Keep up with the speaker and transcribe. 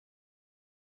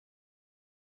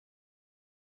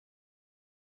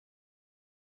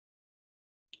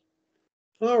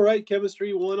All right,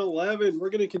 Chemistry 111.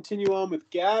 We're going to continue on with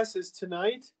gases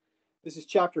tonight. This is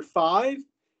chapter 5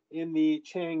 in the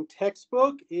Chang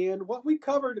textbook. And what we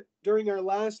covered during our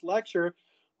last lecture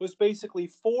was basically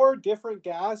 4 different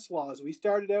gas laws. We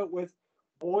started out with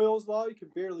Boyle's law. You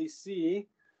can barely see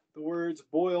the words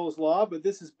Boyle's law, but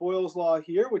this is Boyle's law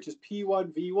here, which is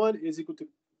P1V1 is equal to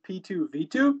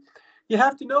P2V2. You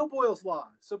have to know Boyle's law.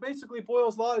 So basically,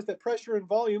 Boyle's law is that pressure and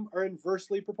volume are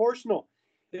inversely proportional.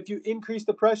 If you increase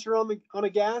the pressure on a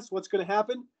gas, what's going to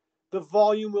happen? The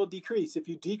volume will decrease. If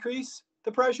you decrease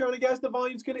the pressure on a gas, the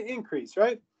volume is going to increase,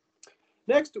 right?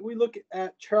 Next, we look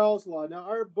at Charles' law. Now,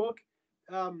 our book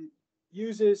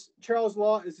uses Charles'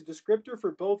 law as a descriptor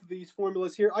for both of these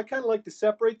formulas here. I kind of like to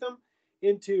separate them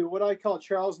into what I call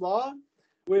Charles' law,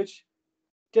 which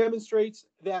demonstrates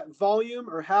that volume,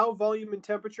 or how volume and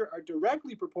temperature are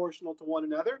directly proportional to one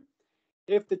another.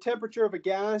 If the temperature of a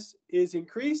gas is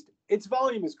increased, its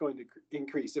volume is going to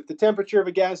increase. If the temperature of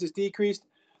a gas is decreased,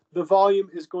 the volume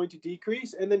is going to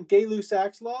decrease. And then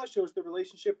Gay-Lussac's law shows the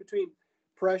relationship between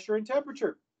pressure and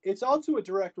temperature. It's also a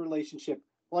direct relationship,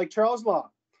 like Charles'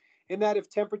 law, in that if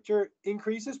temperature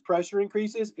increases, pressure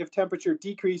increases. If temperature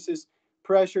decreases,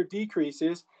 pressure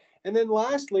decreases. And then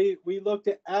lastly, we looked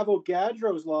at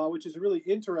Avogadro's law, which is a really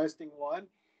interesting one.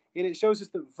 And it shows us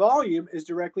that volume is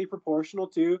directly proportional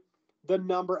to the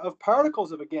number of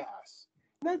particles of a gas.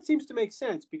 And that seems to make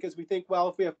sense because we think, well,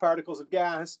 if we have particles of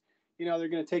gas, they're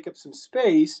going to take up some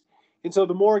space. And so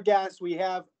the more gas we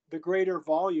have, the greater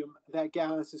volume that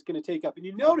gas is going to take up. And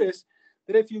you notice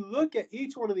that if you look at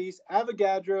each one of these,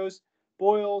 Avogadro's,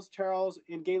 Boyle's, Charles,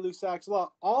 and Gay-Lussac's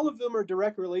law, all of them are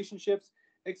direct relationships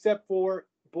except for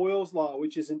Boyle's law,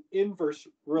 which is an inverse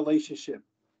relationship.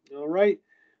 All right.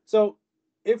 So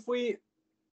if we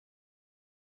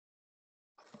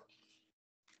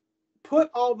put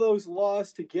all those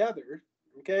laws together,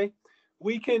 okay,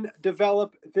 we can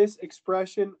develop this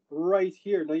expression right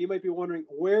here. Now, you might be wondering,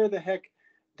 where the heck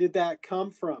did that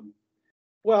come from?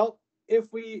 Well,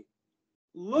 if we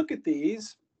look at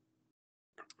these,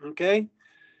 okay,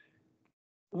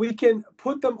 we can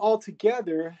put them all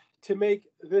together to make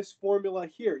this formula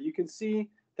here. You can see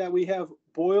that we have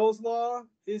Boyle's law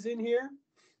is in here.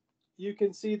 You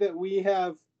can see that we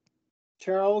have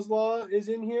Charles' law is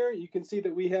in here. You can see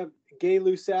that we have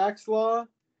Gay-Lussac's law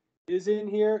is in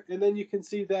here. And then you can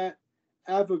see that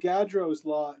Avogadro's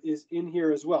law is in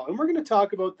here as well. And we're going to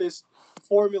talk about this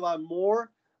formula more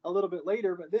a little bit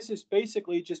later, but this is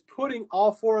basically just putting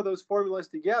all 4 of those formulas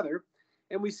together.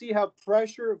 And we see how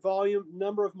pressure, volume,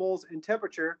 number of moles, and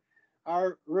temperature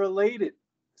are related.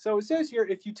 So it says here,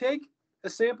 if you take a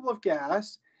sample of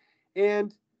gas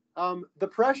and the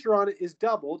pressure on it is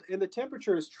doubled and the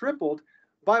temperature is tripled,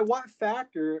 by what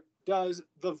factor does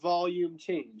the volume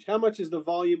change? How much is the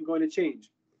volume going to change?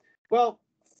 Well,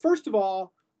 first of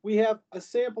all, we have a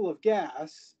sample of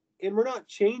gas, and we're not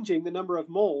changing the number of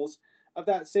moles of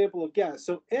that sample of gas.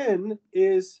 So N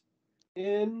is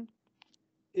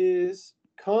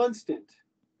constant.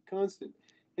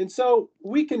 And so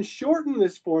we can shorten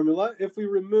this formula if we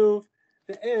remove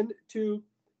the N to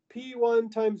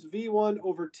P1 times V1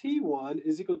 over T1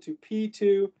 is equal to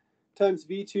P2 times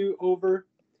V2 over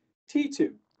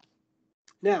T2.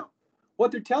 Now,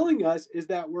 what they're telling us is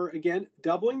that we're, again,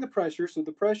 doubling the pressure. So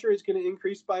the pressure is going to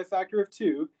increase by a factor of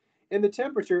 2, and the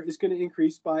temperature is going to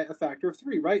increase by a factor of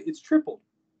 3, right? It's tripled.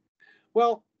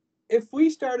 Well, if we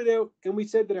started out and we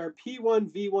said that our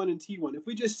P1, V1, and T1, if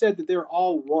we just said that they're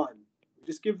all 1,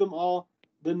 just give them all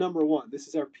the number 1. This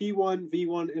is our P1,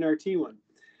 V1, and our T1.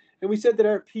 And we said that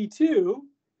our P2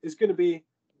 is going to be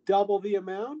double the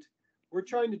amount. We're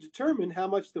trying to determine how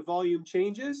much the volume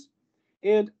changes.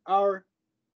 And our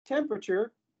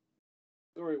temperature,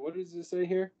 sorry, what does it say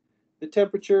here? The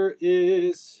temperature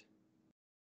is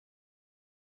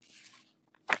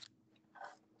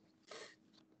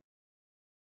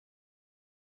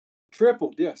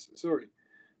tripled. Yes, sorry.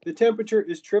 The temperature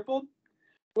is tripled.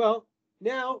 Well,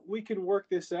 now we can work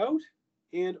this out.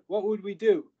 And what would we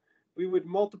do? We would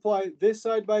multiply this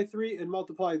side by 3 and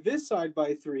multiply this side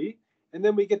by 3. And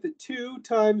then we get that 2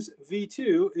 times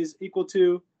V2 is equal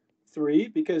to 3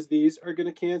 because these are going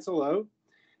to cancel out.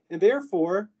 And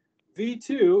therefore,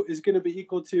 V2 is going to be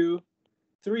equal to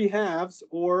 3/2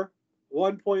 or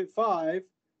 1.5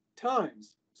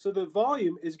 times. So the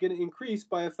volume is going to increase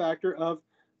by a factor of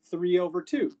 3 over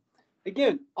 2.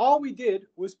 Again, all we did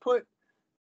was put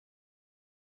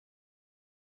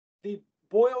the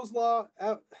Boyle's law,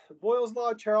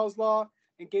 Charles' law,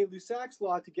 and Gay-Lussac's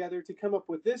law together to come up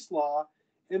with this law.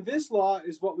 And this law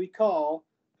is what we call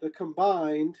the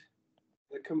combined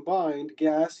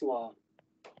gas law.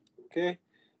 Okay?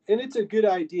 and it's a good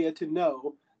idea to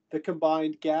know the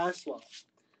combined gas law.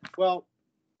 Well,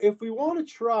 if we want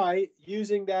to try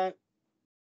using that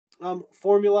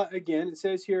formula again, it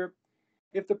says here,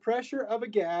 if the pressure of a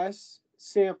gas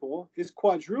sample is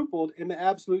quadrupled and the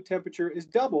absolute temperature is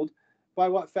doubled, by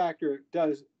what factor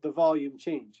does the volume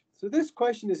change? So this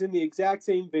question is in the exact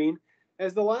same vein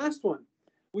as the last one.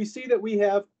 We see that we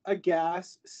have a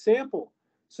gas sample.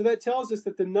 So that tells us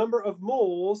that the number of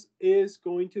moles is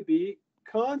going to be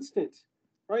constant,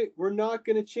 right? We're not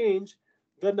going to change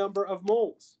the number of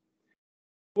moles.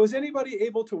 Was anybody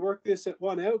able to work this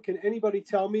one out? Can anybody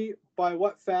tell me by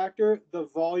what factor the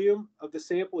volume of the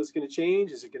sample is going to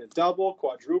change? Is it going to double,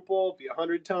 quadruple, be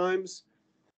 100 times?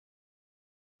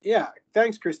 Yeah,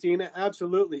 thanks, Christina.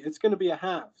 Absolutely. It's going to be a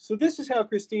half. So this is how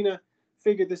Christina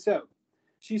figured this out.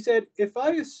 She said, if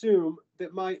I assume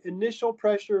that my initial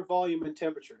pressure, volume, and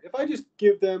temperature, if I just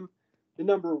give them the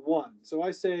number 1, so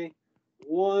I say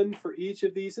 1 for each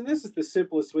of these, and this is the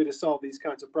simplest way to solve these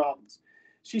kinds of problems.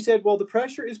 She said, well, the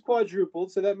pressure is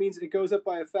quadrupled, so that means it goes up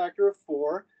by a factor of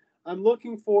 4. I'm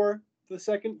looking for the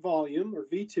second volume, or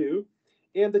V2,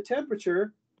 and the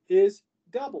temperature is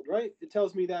doubled, right? It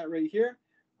tells me that right here.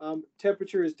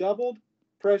 Temperature is doubled,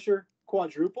 pressure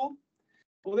quadrupled.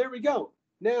 Well, there we go.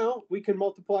 Now we can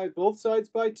multiply both sides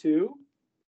by 2.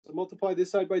 So multiply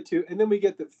this side by 2, and then we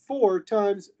get that 4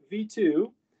 times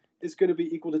V2 is going to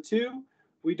be equal to 2.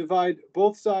 We divide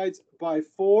both sides by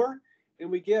 4,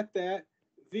 and we get that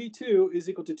V2 is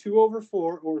equal to 2 over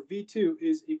 4, or V2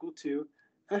 is equal to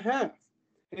a half.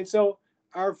 And so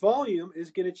our volume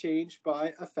is going to change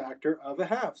by a factor of a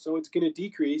half. So it's going to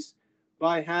decrease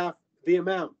by half the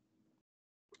amount.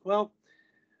 Well,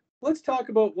 let's talk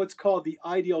about what's called the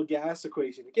ideal gas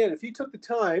equation. Again, if you took the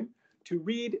time to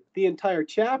read the entire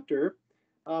chapter,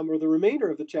 or the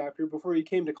remainder of the chapter before you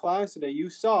came to class today,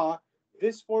 you saw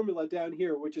this formula down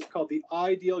here, which is called the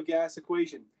ideal gas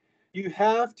equation. You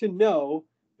have to know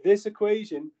this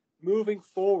equation moving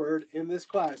forward in this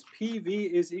class.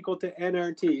 PV is equal to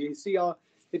nRT. You see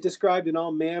it described in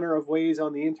all manner of ways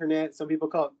on the internet. Some people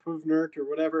call it Pruvnert or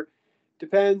whatever.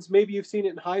 Depends. Maybe you've seen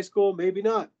it in high school, maybe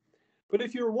not. But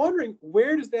if you're wondering,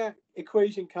 where does that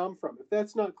equation come from, if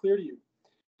that's not clear to you?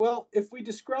 Well, if we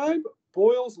describe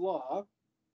Boyle's law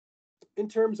in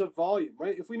terms of volume,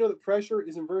 right? If we know that pressure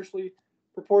is inversely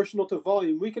proportional to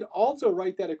volume, we could also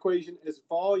write that equation as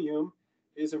volume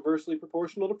is inversely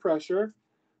proportional to pressure,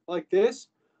 like this.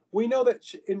 We know that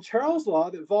in Charles' law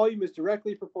that volume is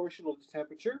directly proportional to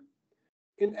temperature.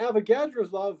 In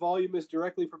Avogadro's law, volume is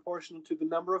directly proportional to the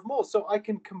number of moles. So I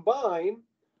can combine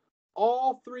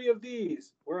all 3 of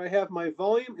these where I have my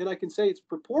volume, and I can say it's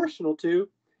proportional to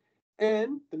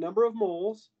N, the number of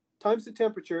moles, times the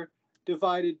temperature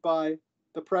divided by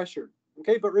the pressure.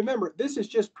 Okay, but remember, this is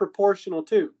just proportional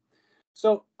to.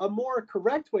 So a more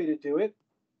correct way to do it,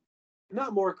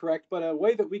 not more correct, but a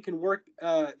way that we can work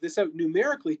this out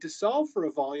numerically to solve for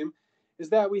a volume is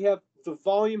that we have the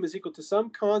volume is equal to some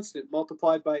constant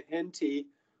multiplied by NT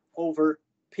over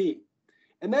P.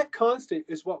 And that constant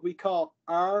is what we call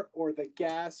R, or the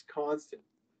gas constant.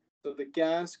 So the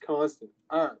gas constant,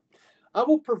 R. I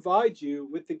will provide you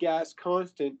with the gas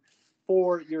constant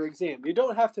for your exam. You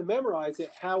don't have to memorize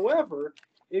it. However,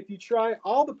 if you try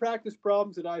all the practice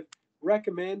problems that I've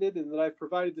recommended and that I've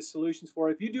provided the solutions for,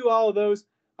 if you do all of those,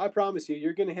 I promise you,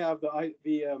 you're going to have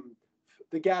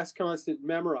the gas constant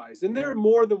memorized. And there are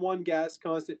more than one gas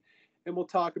constant, and we'll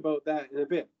talk about that in a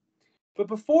bit. But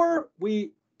before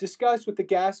we discuss what the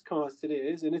gas constant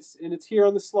is, and it's here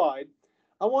on the slide,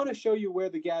 I want to show you where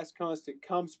the gas constant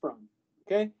comes from.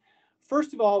 Okay.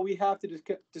 First of all, we have to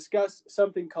discuss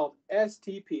something called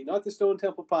STP, not the Stone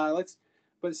Temple Pilots,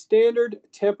 but standard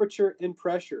temperature and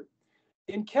pressure.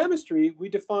 In chemistry, we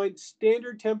define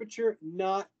standard temperature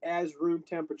not as room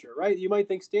temperature, right? You might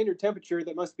think standard temperature,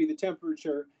 that must be the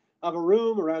temperature of a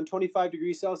room around 25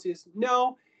 degrees Celsius.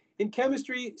 No, in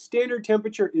chemistry, standard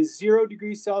temperature is 0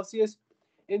 degrees Celsius,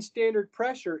 and standard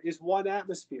pressure is 1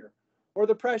 atmosphere, or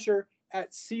the pressure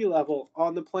at sea level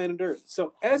on the planet Earth.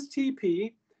 So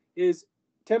STP is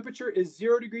temperature is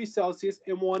 0 degrees Celsius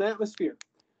and 1 atmosphere.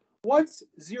 What's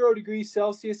 0 degrees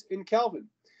Celsius in Kelvin?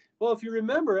 Well, if you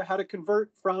remember how to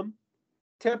convert from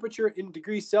temperature in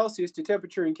degrees Celsius to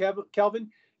temperature in Kelvin,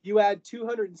 you add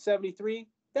 273.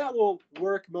 That will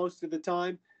work most of the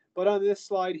time. But on this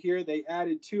slide here, they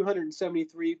added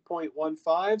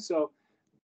 273.15. So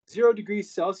 0 degrees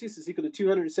Celsius is equal to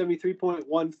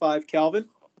 273.15 Kelvin.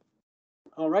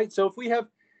 All right, so if we have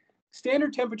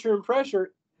standard temperature and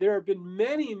pressure, there have been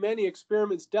many, many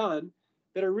experiments done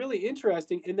that are really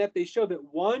interesting in that they show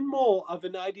that 1 mole of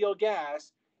an ideal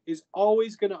gas is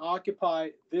always going to occupy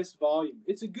this volume.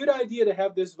 It's a good idea to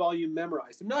have this volume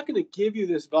memorized. I'm not going to give you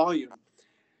this volume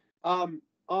on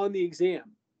the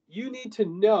exam. You need to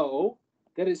know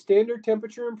that at standard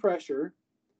temperature and pressure,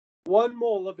 1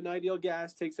 mole of an ideal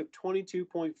gas takes up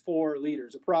 22.4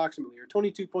 liters approximately, or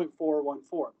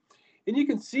 22.414. And you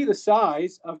can see the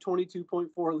size of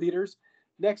 22.4 liters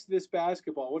next to this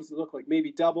basketball. What does it look like?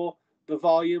 Maybe double the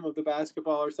volume of the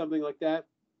basketball or something like that.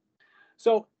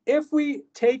 So if we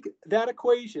take that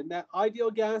equation, that ideal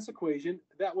gas equation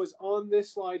that was on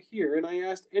this slide here, and I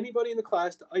asked anybody in the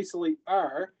class to isolate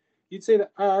R, you'd say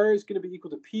that R is going to be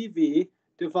equal to PV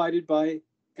divided by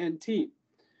NT.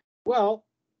 Well,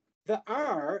 the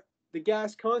R, the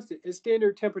gas constant, at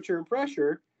standard temperature and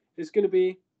pressure, is going to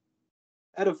be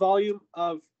at a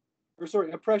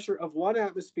pressure of 1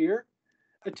 atmosphere,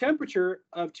 a temperature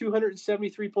of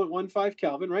 273.15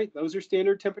 Kelvin, right? Those are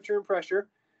standard temperature and pressure.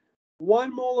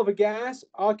 1 mole of a gas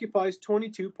occupies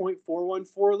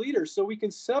 22.414 liters. So we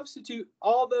can substitute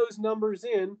all those numbers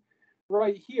in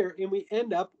right here, and we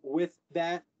end up with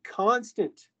that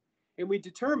constant. And we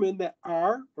determine that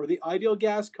R, or the ideal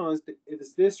gas constant,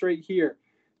 is this right here,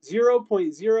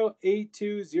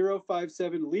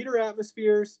 0.082057 liter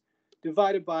atmospheres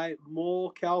divided by mole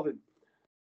Kelvin.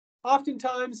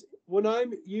 Oftentimes, when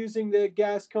I'm using the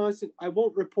gas constant, I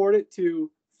won't report it to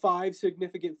 5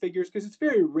 significant figures because it's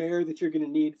very rare that you're going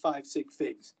to need 5 sig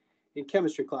figs in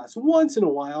chemistry class. Once in a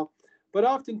while, but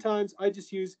oftentimes I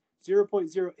just use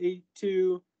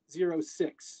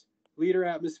 0.08206 liter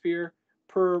atmosphere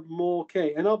per mole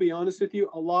K. And I'll be honest with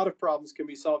you, a lot of problems can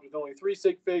be solved with only 3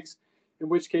 sig figs, in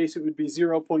which case it would be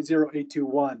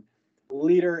 0.0821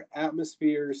 liter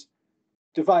atmospheres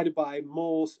divided by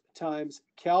moles times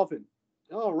Kelvin.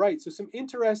 All right, so some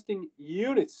interesting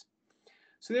units.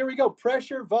 So there we go.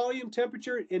 Pressure, volume,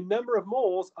 temperature, and number of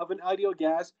moles of an ideal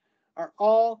gas are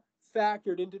all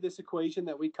factored into this equation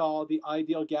that we call the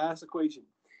ideal gas equation.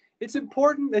 It's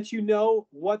important that you know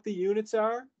what the units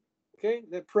are. Okay,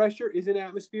 that pressure is in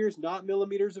atmospheres, not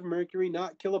millimeters of mercury,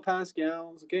 not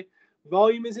kilopascals. Okay,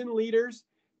 volume is in liters,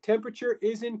 temperature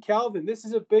is in Kelvin. This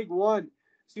is a big one.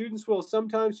 Students will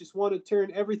sometimes just want to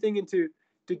turn everything into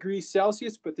degrees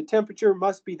Celsius, but the temperature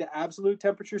must be the absolute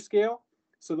temperature scale.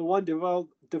 So the one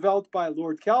developed by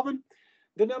Lord Kelvin.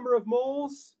 The number of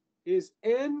moles is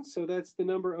N, so that's the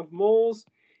number of moles.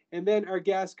 And then our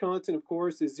gas constant, of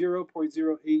course, is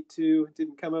 0.082. It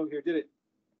didn't come out here, did it?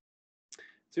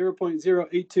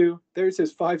 0.082. There it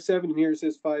says 5.7, and here it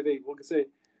says 5.8. We'll say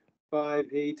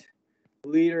 5.8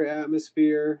 liter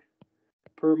atmosphere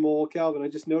per mole Kelvin. I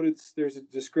just noticed there's a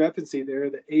discrepancy there,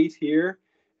 the 8 here,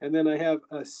 and then I have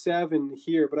a 7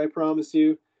 here, but I promise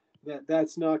you that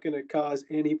that's not going to cause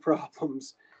any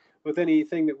problems with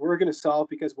anything that we're going to solve,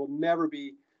 because we'll never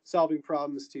be solving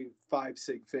problems to 5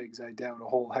 sig figs. I doubt a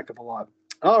whole heck of a lot.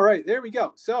 All right, there we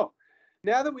go. So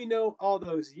now that we know all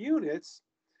those units,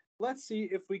 let's see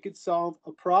if we could solve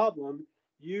a problem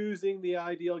using the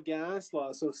ideal gas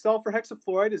law. So sulfur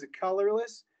hexafluoride is a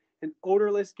colorless and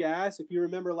odorless gas. If you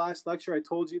remember last lecture, I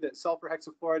told you that sulfur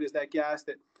hexafluoride is that gas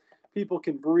that people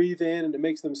can breathe in and it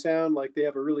makes them sound like they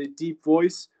have a really deep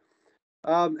voice.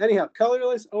 Anyhow,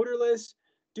 colorless, odorless,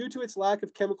 due to its lack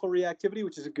of chemical reactivity,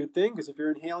 which is a good thing, because if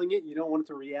you're inhaling it, you don't want it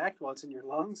to react while it's in your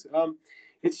lungs.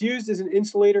 It's used as an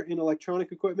insulator in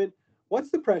electronic equipment. What's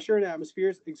the pressure in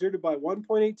atmospheres exerted by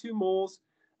 1.82 moles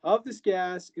of this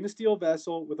gas in a steel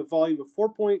vessel with a volume of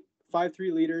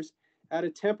 4.53 liters at a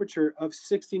temperature of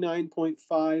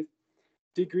 69.5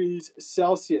 degrees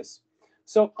Celsius?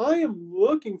 So I am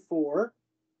looking for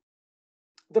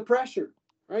the pressure,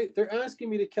 right? They're asking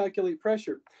me to calculate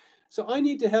pressure. So I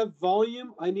need to have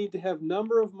volume, I need to have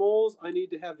number of moles, I need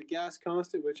to have the gas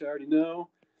constant, which I already know.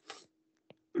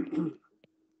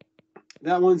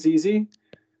 That one's easy.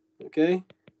 Okay,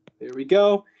 there we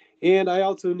go. And I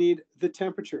also need the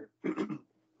temperature.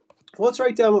 Let's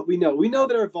write down what we know. We know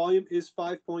that our volume is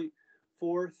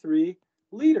 5.43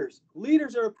 liters.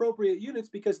 Liters are appropriate units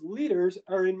because liters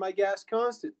are in my gas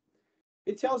constant.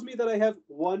 It tells me that I have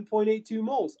 1.82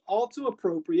 moles, also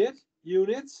appropriate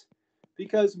units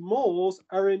because moles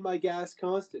are in my gas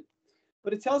constant.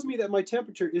 But it tells me that my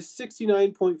temperature is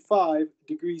 69.5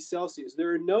 degrees Celsius.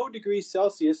 There are no degrees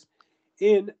Celsius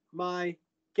in my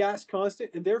gas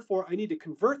constant, and therefore I need to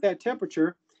convert that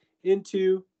temperature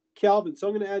into Kelvin. So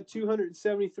I'm going to add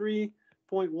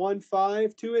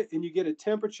 273.15 to it, and you get a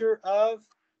temperature of,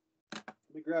 let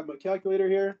me grab my calculator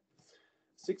here,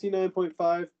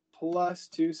 69.5 plus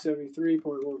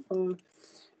 273.15,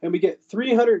 and we get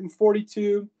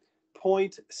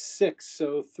 342.6.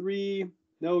 So it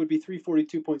would be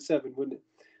 342.7, wouldn't it?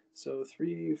 So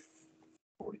 342.7.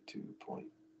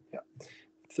 Yeah,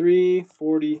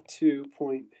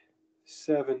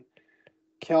 342.7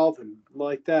 Kelvin,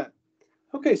 like that.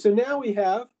 Okay, so now we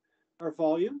have our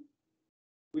volume,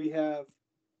 we have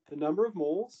the number of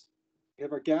moles, we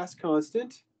have our gas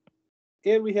constant,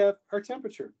 and we have our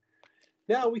temperature.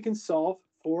 Now we can solve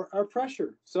for our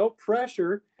pressure. So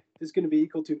pressure is going to be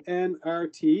equal to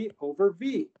nRT over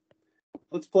V.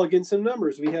 Let's plug in some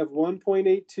numbers. We have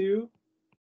 1.82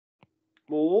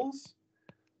 moles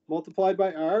multiplied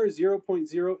by R,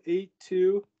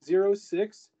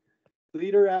 0.08206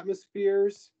 liter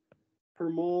atmospheres per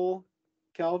mole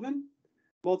Kelvin,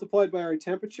 multiplied by our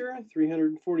temperature,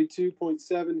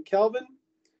 342.7 Kelvin,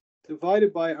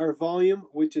 divided by our volume,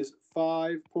 which is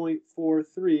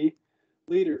 5.43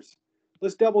 liters.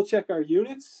 Let's double check our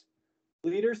units.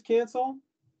 Liters cancel,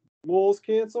 moles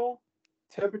cancel,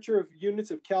 temperature of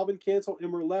units of Kelvin cancel,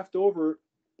 and we're left over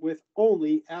with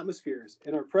only atmospheres,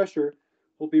 and our pressure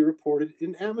will be reported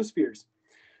in atmospheres.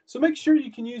 So make sure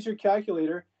you can use your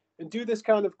calculator and do this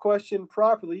kind of question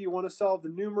properly. You want to solve the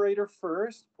numerator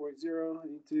first,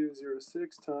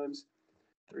 0.08206 times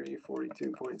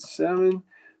 342.7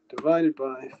 divided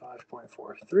by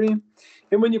 5.43.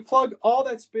 And when you plug all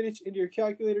that spinach into your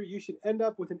calculator, you should end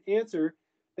up with an answer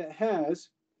that has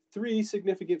three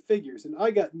significant figures. And I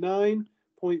got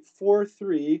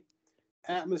 9.43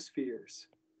 atmospheres.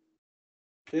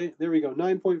 Okay, there we go,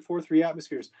 9.43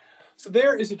 atmospheres. So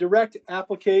there is a direct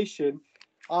application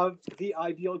of the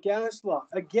ideal gas law.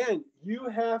 Again, you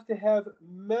have to have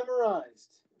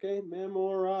memorized, okay,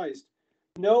 memorized.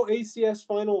 No ACS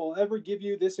final will ever give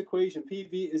you this equation,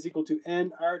 PV is equal to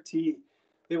nRT.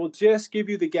 They will just give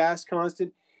you the gas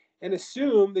constant and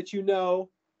assume that you know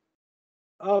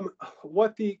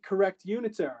what the correct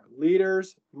units are,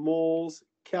 liters, moles,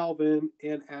 Kelvin,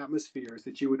 and atmospheres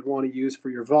that you would want to use for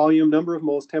your volume, number of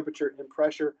moles, temperature, and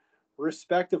pressure,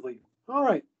 respectively. All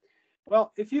right.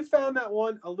 Well, if you found that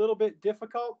one a little bit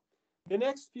difficult, the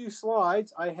next few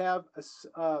slides I have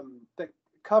that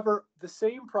cover the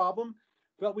same problem,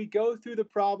 but we go through the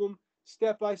problem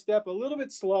step by step a little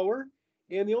bit slower.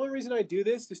 And the only reason I do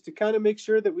this is to kind of make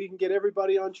sure that we can get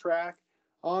everybody on track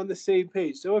on the same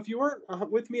page. So if you weren't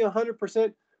with me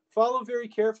 100%, follow very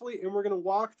carefully, and we're going to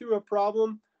walk through a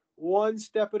problem one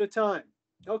step at a time.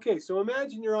 Okay, so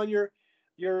imagine you're on your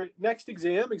next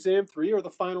exam, exam 3, or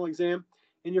the final exam,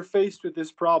 and you're faced with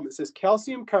this problem. It says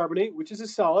calcium carbonate, which is a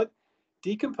solid,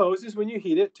 decomposes when you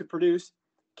heat it to produce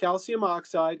calcium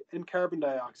oxide and carbon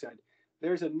dioxide.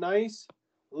 There's a nice,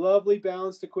 lovely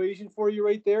balanced equation for you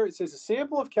right there. It says a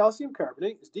sample of calcium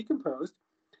carbonate is decomposed,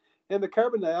 and the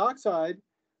carbon dioxide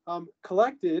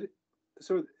collected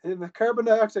in a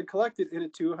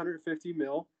 250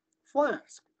 ml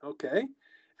flask. Okay.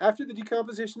 After the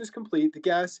decomposition is complete, the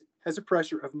gas has a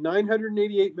pressure of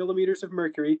 988 millimeters of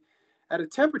mercury at a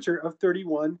temperature of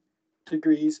 31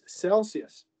 degrees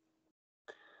Celsius.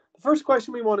 The first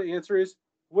question we want to answer is,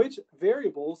 which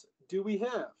variables do we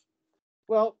have?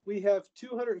 Well, we have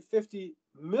 250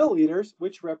 milliliters,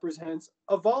 which represents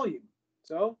a volume.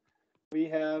 So we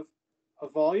have a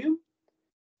volume.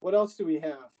 What else do we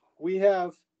have? We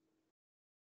have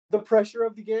the pressure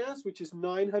of the gas, which is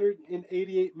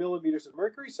 988 millimeters of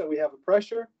mercury. So we have a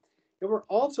pressure. And we're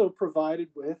also provided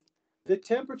with the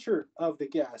temperature of the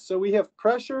gas. So we have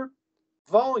pressure,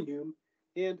 volume,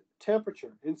 and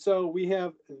temperature. And so we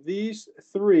have these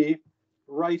three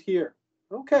right here.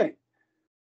 Okay,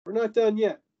 we're not done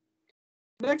yet.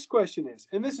 Next question is,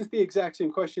 and this is the exact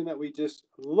same question that we just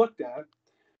looked at,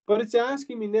 but it's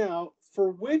asking me now,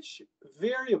 for which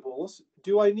variables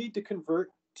do I need to convert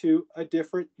to a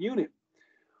different unit?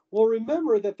 Well,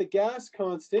 remember that the gas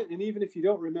constant, and even if you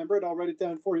don't remember it, I'll write it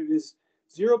down for you, is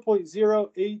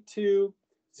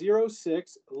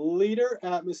 0.08206 liter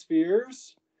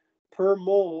atmospheres per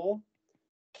mole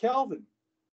Kelvin.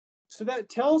 So that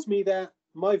tells me that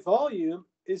my volume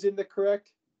is in the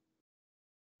correct,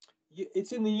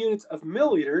 it's in the units of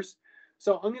milliliters.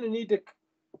 So I'm going to need to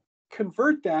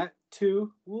convert that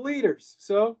to liters.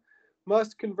 So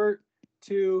must convert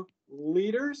to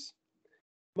liters.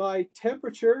 My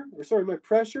temperature, my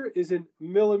pressure is in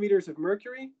millimeters of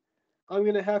mercury. I'm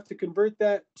going to have to convert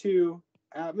that to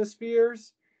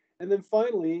atmospheres. And then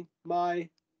finally, my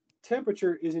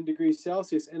temperature is in degrees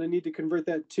Celsius, and I need to convert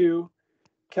that to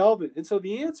Kelvin. And so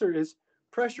the answer is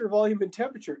pressure, volume, and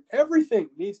temperature. Everything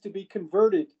needs to be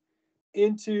converted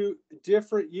into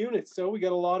different units. So we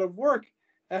got a lot of work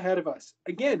ahead of us.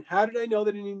 Again, how did I know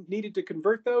that I needed to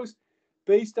convert those?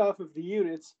 Based off of the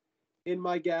units in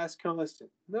my gas constant.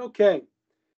 Okay,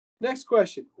 next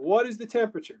question. What is the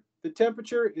temperature? The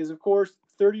temperature is, of course,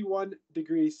 31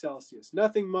 degrees Celsius.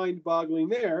 Nothing mind-boggling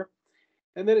there.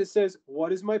 And then it says,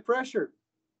 what is my pressure?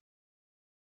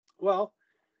 Well,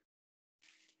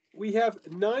 we have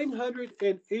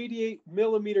 988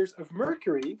 millimeters of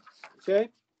mercury, okay?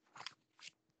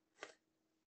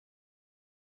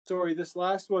 Sorry, this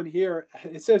last one here,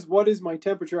 it says, what is my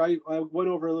temperature? I went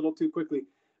over a little too quickly.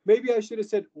 Maybe I should have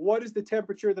said, what is the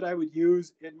temperature that I would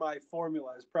use in my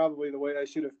formula is probably the way I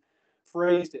should have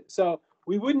phrased it. So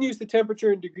we wouldn't use the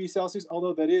temperature in degrees Celsius,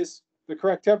 although that is the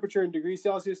correct temperature in degrees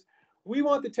Celsius. We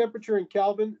want the temperature in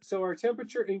Kelvin. So our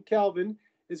temperature in Kelvin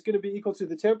is going to be equal to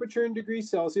the temperature in degrees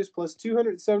Celsius plus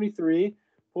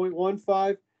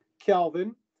 273.15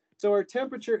 Kelvin. So our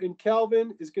temperature in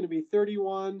Kelvin is going to be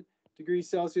 31 degrees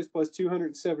Celsius plus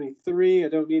 273. I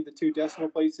don't need the 2 decimal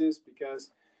places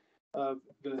because of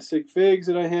the sig figs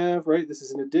that I have, right? This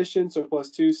is an addition, so plus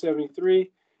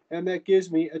 273. And that gives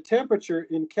me a temperature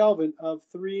in Kelvin of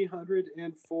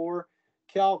 304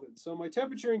 Kelvin. So my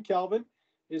temperature in Kelvin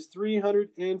is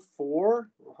 304.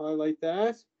 We'll highlight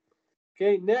that.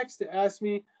 Okay, next it asks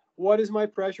me, what is my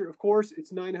pressure? Of course,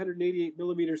 it's 988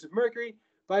 millimeters of mercury,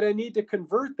 but I need to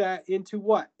convert that into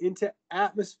what? Into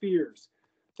atmospheres.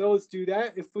 So let's do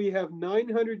that. If we have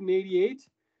 988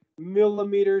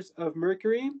 millimeters of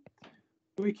mercury,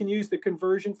 we can use the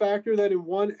conversion factor that in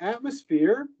 1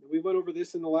 atmosphere, we went over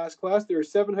this in the last class, there are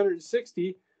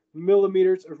 760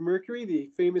 millimeters of mercury,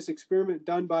 the famous experiment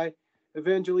done by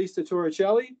Evangelista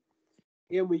Torricelli.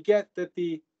 And we get that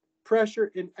the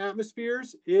pressure in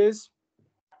atmospheres is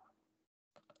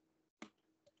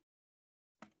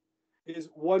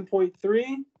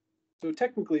 1.3. So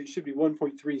technically it should be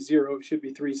 1.30. It should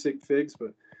be 3 sig figs,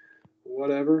 but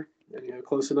whatever. Anyhow,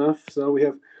 close enough. So we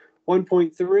have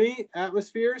 1.3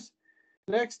 atmospheres.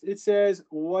 Next, it says,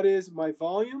 what is my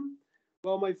volume?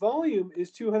 Well, my volume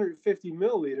is 250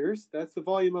 milliliters. That's the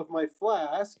volume of my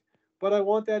flask, but I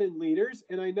want that in liters.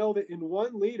 And I know that in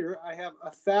 1 liter, I have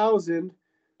 1,000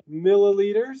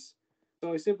 milliliters.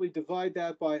 So I simply divide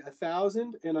that by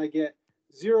 1,000 and I get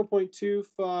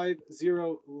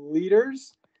 0.250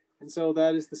 liters. And so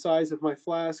that is the size of my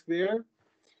flask there.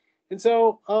 And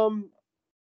so,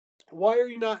 why are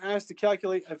you not asked to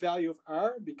calculate a value of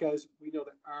R? Because we know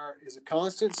that R is a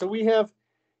constant. So we have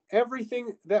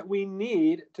everything that we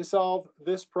need to solve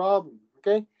this problem,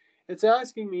 okay? It's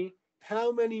asking me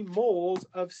how many moles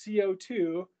of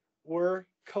CO2 were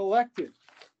collected.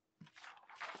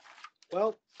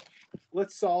 Well,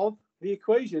 let's solve the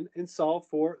equation and solve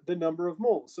for the number of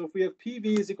moles. So if we have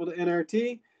PV is equal to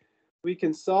nRT, we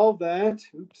can solve that,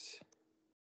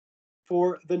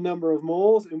 for the number of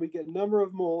moles, and we get number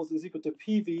of moles is equal to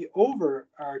PV over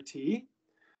RT.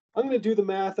 I'm going to do the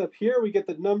math up here. We get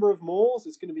the number of moles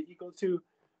is going to be equal to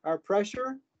our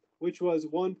pressure, which was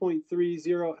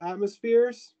 1.30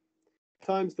 atmospheres,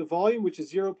 times the volume, which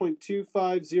is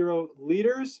 0.250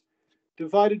 liters,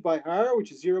 divided by R,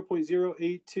 which is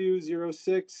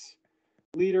 0.08206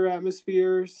 liter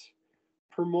atmospheres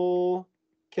per mole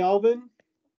Kelvin,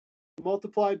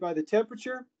 multiplied by the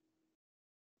temperature,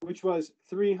 which was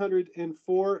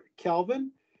 304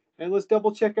 Kelvin. And let's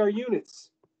double check our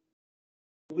units.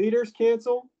 Liters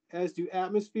cancel, as do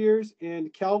atmospheres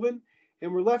and Kelvin.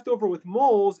 And we're left over with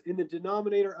moles in the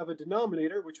denominator of a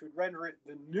denominator, which would render it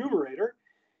the numerator.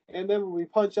 And then when we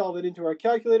punch all that into our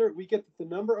calculator, we get the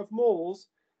number of moles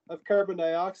of carbon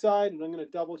dioxide. And I'm going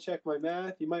to double check my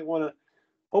math. You might want to,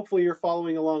 hopefully you're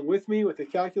following along with me with the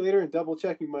calculator and double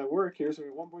checking my work here. So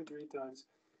 1.3 times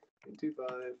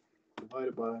 0.25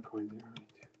 divided by 0.08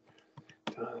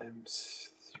 times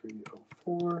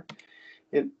 304.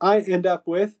 And I end up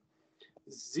with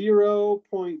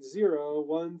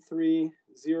 0.0130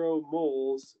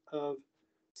 moles of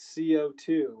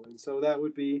CO2. And so that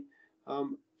would be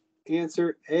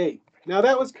answer A. Now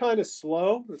that was kind of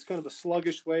slow. It's kind of a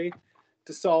sluggish way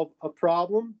to solve a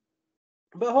problem.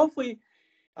 But hopefully,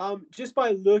 just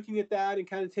by looking at that and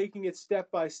kind of taking it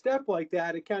step by step like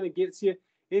that, it kind of gets you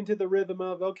into the rhythm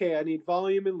of, okay, I need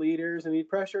volume in liters, I need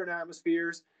pressure in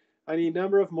atmospheres, I need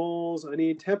number of moles, I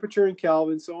need temperature in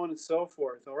Kelvin, so on and so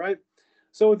forth, all right?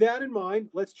 So with that in mind,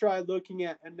 let's try looking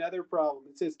at another problem.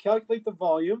 It says calculate the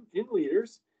volume in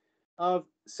liters of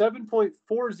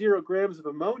 7.40 grams of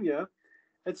ammonia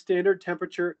at standard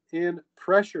temperature and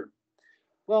pressure.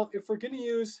 Well, if we're going to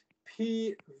use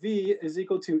PV is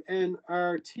equal to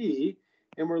nRT,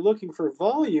 and we're looking for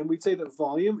volume, we'd say that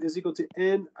volume is equal to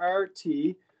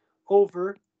nRT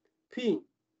over P.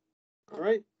 All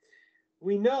right.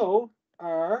 We know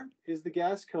R is the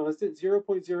gas constant,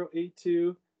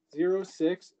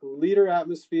 0.08206 liter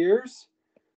atmospheres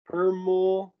per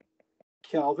mole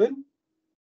Kelvin.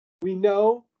 We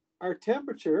know our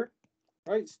temperature,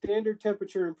 right? Standard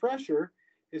temperature and pressure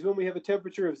is when we have a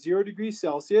temperature of 0 degrees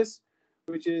Celsius,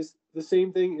 which is the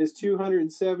same thing as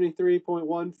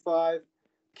 273.15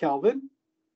 Kelvin.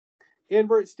 And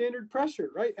we're at standard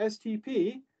pressure, right?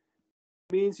 STP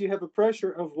means you have a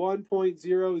pressure of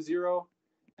 1.00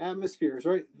 atmospheres,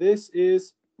 right? This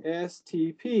is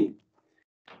STP.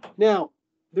 Now,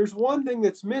 there's one thing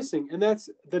that's missing, and that's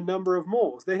the number of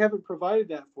moles. They haven't provided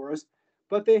that for us,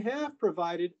 but they have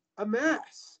provided a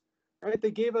mass, right?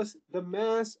 They gave us the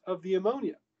mass of the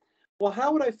ammonia. Well,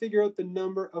 how would I figure out the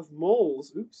number of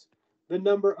moles? The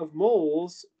number of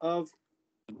moles of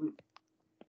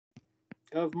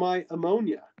my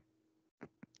ammonia?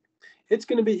 It's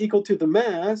going to be equal to the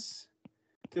mass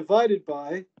divided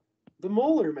by the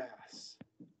molar mass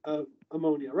of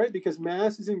ammonia, right? Because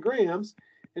mass is in grams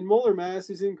and molar mass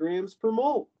is in grams per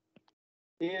mole.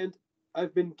 And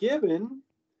I've been given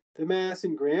the mass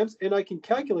in grams, and I can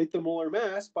calculate the molar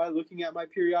mass by looking at my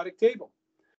periodic table.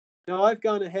 Now, I've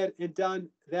gone ahead and done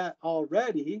that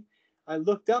already. I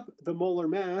looked up the molar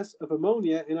mass of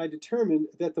ammonia, and I determined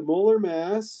that the molar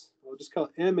mass, I'll just call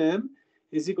it MM,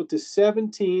 is equal to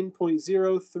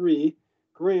 17.03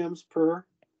 grams per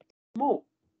mole.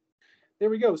 There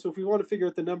we go. So if we want to figure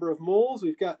out the number of moles,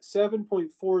 we've got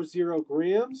 7.40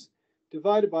 grams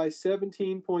divided by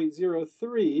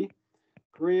 17.03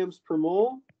 grams per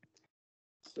mole.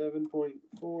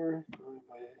 7.4 divided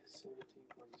by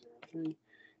 17.03.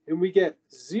 And we get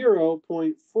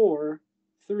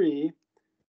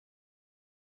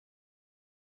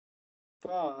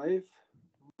 0.435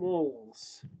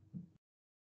 moles.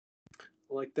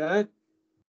 Like that.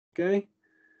 Okay.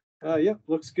 Yep,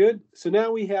 looks good. So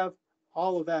now we have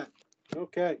all of that.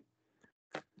 Okay.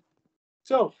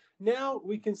 So now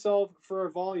we can solve for our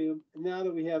volume. Now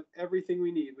that we have everything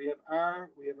we need, we have R,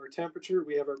 we have our temperature,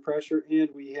 we have our pressure, and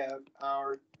we have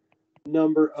our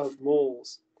number of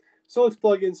moles. So let's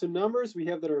plug in some numbers. We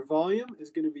have that our volume is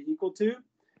going to be equal to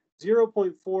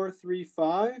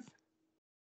 0.435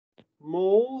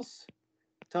 moles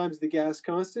times the gas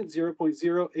constant,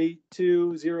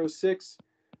 0.08206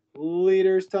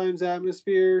 liters times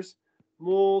atmospheres,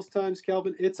 moles times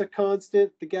Kelvin. It's a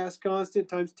constant, the gas constant,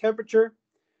 times temperature,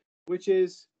 which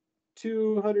is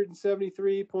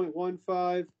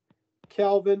 273.15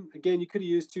 Kelvin. Again, you could have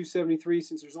used 273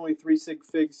 since there's only 3 sig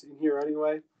figs in here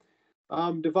anyway.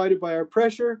 Divided by our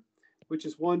pressure, which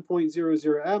is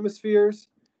 1.00 atmospheres.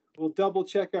 We'll double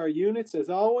check our units as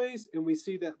always, and we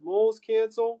see that moles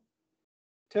cancel,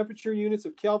 temperature units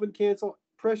of Kelvin cancel,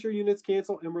 pressure units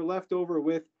cancel, and we're left over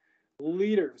with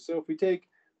liters. So if we take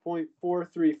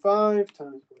 0.435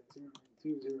 times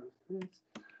 0.0206,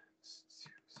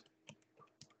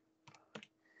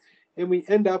 and we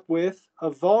end up with a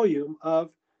volume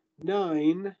of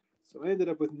 9, so I ended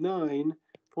up with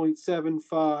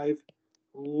 9.75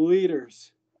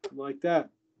 liters, like that.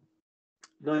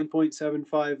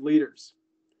 9.75 liters.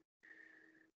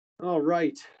 All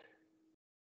right.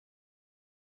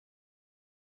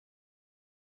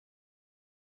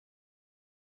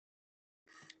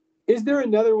 Is there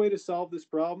another way to solve this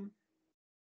problem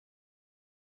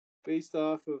based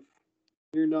off of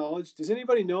your knowledge? Does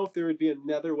anybody know if there would be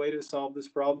another way to solve this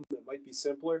problem that might be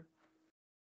simpler?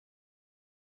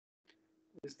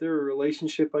 Is there a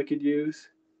relationship I could use?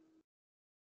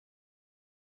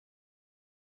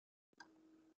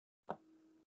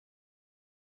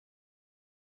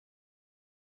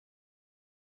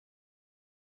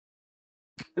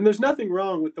 And there's nothing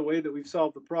wrong with the way that we've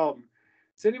solved the problem.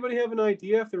 Does anybody have an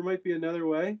idea if there might be another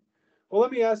way? Well, let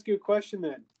me ask you a question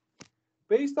then.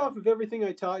 Based off of everything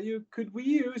I taught you, could we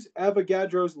use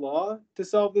Avogadro's law to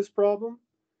solve this problem?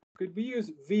 Could we use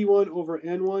V1 over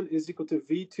N1 is equal to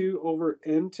V2 over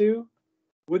N2?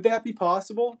 Would that be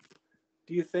possible,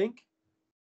 do you think?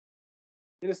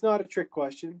 And it's not a trick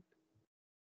question.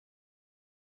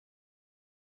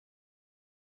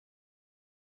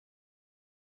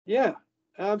 Yeah,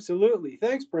 absolutely.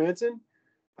 Thanks, Branson.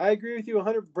 I agree with you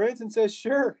 100. Branson says,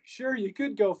 sure, you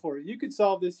could go for it. You could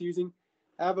solve this using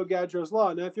Avogadro's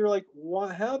law. Now, if you're like,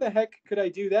 how the heck could I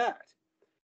do that?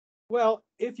 Well,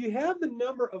 if you have the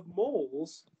number of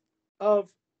moles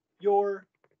of your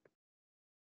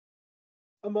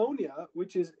ammonia,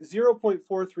 which is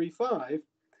 0.435,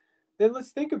 then let's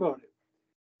think about it.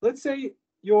 Let's say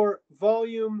your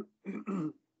volume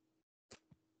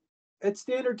at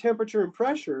standard temperature and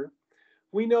pressure,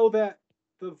 we know that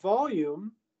the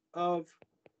volume of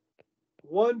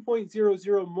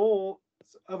 1.00 moles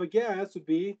of a gas would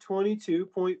be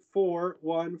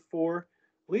 22.414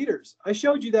 liters. I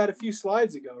showed you that a few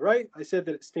slides ago, right? I said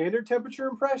that at standard temperature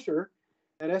and pressure,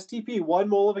 at STP, 1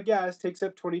 mole of a gas takes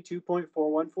up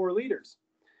 22.414 liters.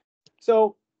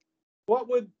 So what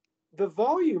would the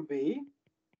volume be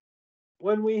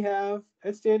when we have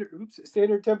at standard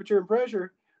temperature and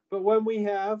pressure, but when we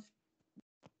have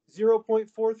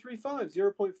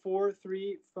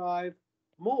 0.435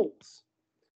 moles?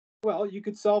 Well, you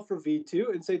could solve for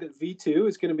V2 and say that V2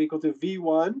 is going to be equal to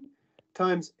V1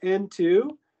 times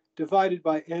N2 divided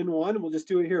by N1. And we'll just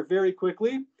do it here very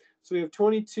quickly. So we have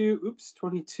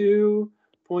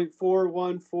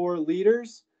 22.414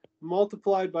 liters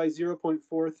multiplied by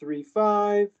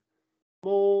 0.435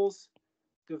 moles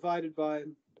divided by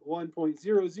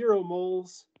 1.00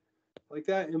 moles, like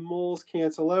that, and moles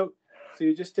cancel out. So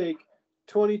you just take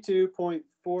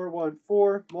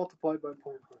 22.414 multiplied by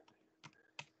 0.4,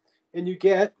 and you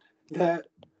get that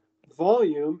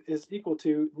volume is equal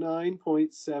to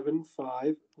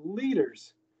 9.75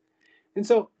 liters. And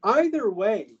so either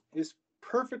way is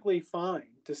perfectly fine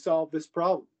to solve this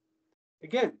problem.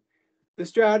 Again, the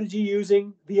strategy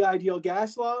using the ideal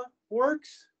gas law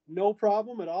works, no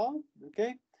problem at all,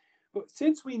 okay? But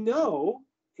since we know,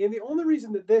 and the only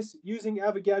reason that this using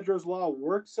Avogadro's law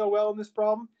works so well in this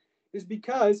problem is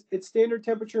because at standard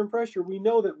temperature and pressure, we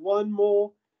know that 1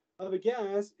 mole of a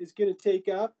gas is going to take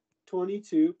up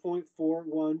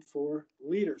 22.414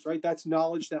 liters, right? That's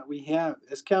knowledge that we have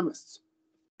as chemists.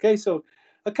 Okay, so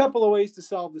a couple of ways to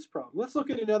solve this problem. Let's look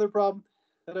at another problem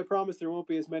that I promise there won't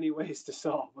be as many ways to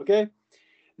solve, okay?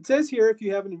 It says here if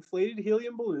you have an inflated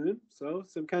helium balloon, so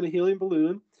some kind of helium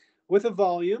balloon, with a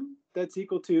volume that's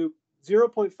equal to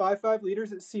 0.55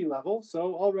 liters at sea level.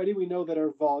 So already we know that our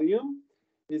volume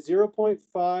is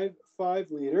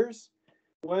 0.55 liters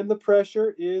when the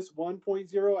pressure is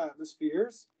 1.0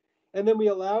 atmospheres. And then we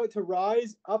allow it to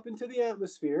rise up into the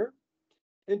atmosphere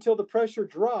until the pressure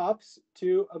drops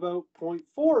to about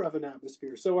 0.4 of an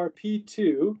atmosphere. So our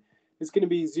P2 is going to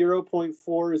be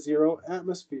 0.40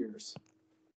 atmospheres.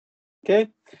 Okay?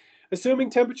 Assuming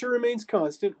temperature remains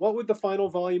constant, what would the final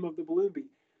volume of the balloon be?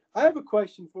 I have a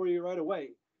question for you right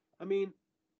away. I mean,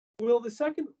 will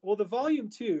the volume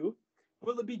 2,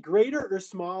 will it be greater or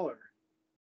smaller?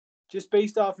 Just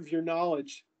based off of your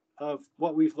knowledge of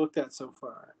what we've looked at so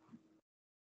far.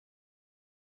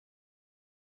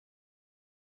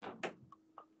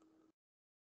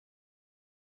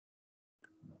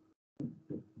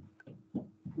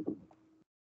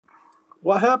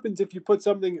 What happens if you put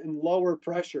something in lower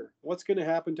pressure? What's going to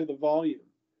happen to the volume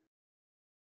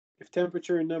if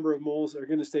temperature and number of moles are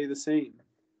going to stay the same?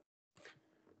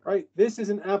 Right? This is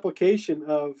an application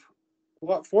of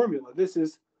what formula? This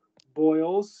is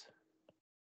Boyle's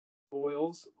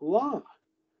law.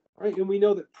 Right? And we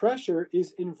know that pressure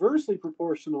is inversely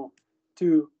proportional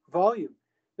to volume.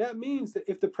 That means that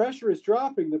if the pressure is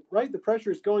dropping, the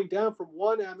pressure is going down from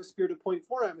 1 atmosphere to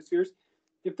 0.4 atmospheres.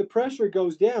 If the pressure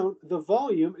goes down, the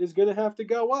volume is going to have to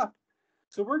go up.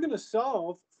 So we're going to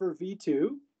solve for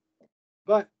V2,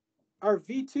 but our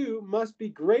V2 must be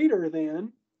greater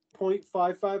than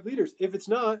 0.55 liters. If it's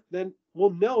not, then we'll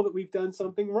know that we've done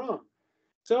something wrong.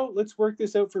 So let's work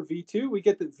this out for V2. We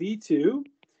get that V2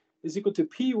 is equal to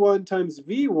P1 times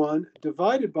V1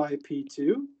 divided by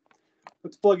P2.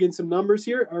 Let's plug in some numbers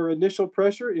here. Our initial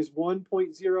pressure is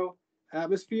 1.0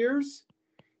 atmospheres,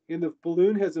 and the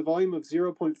balloon has a volume of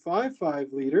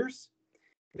 0.55 liters.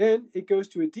 Then it goes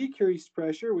to a decreased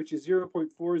pressure, which is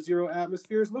 0.40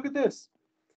 atmospheres. Look at this.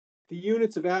 The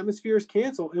units of atmospheres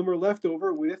cancel, and we're left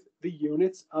over with the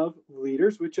units of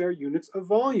liters, which are units of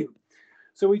volume.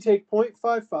 So we take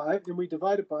 0.55 and we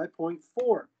divide it by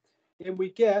 0.4, and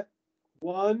we get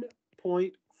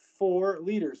 1.4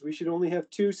 liters. We should only have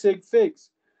 2 sig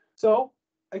figs. So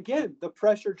again, the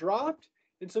pressure dropped,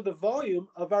 and so the volume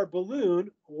of our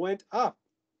balloon went up.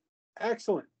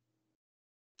 Excellent.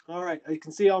 All right, I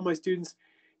can see all my students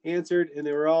answered, and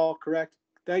they were all correct.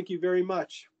 Thank you very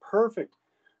much. Perfect.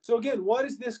 So again, what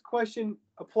is this question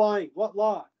applying? What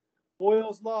law?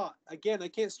 Boyle's law. Again, I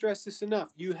can't stress this enough.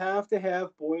 You have to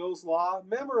have Boyle's law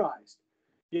memorized.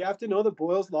 You have to know that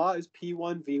Boyle's law is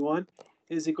P1 V1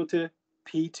 is equal to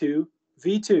P2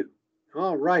 V2.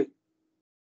 All right.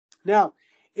 Now,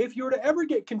 if you were to ever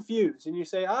get confused and you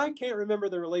say, I can't remember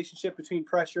the relationship between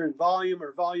pressure and volume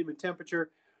or volume and temperature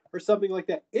or something like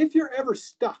that, if you're ever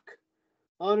stuck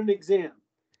on an exam,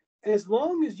 as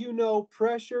long as you know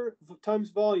pressure times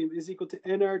volume is equal to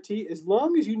nRT, as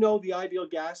long as you know the ideal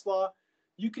gas law,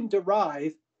 you can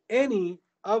derive any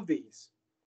of these,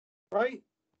 right?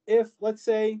 If, let's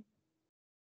say,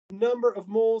 number of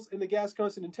moles in the gas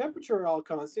constant and temperature are all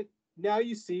constant, now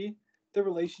you see the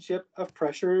relationship of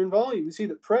pressure and volume. You see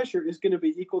that pressure is going to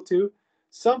be equal to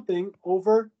something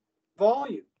over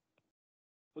volume.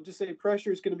 We'll just say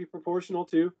pressure is going to be proportional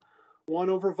to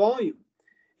 1 over volume.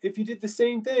 if you did the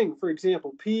same thing, for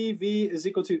example, PV is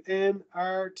equal to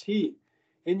nRT,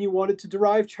 and you wanted to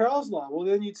derive Charles' law, well,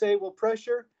 then you'd say, well,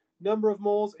 pressure, number of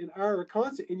moles, and R are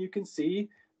constant, and you can see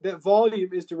that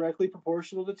volume is directly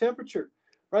proportional to temperature,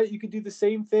 right? You could do the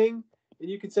same thing, and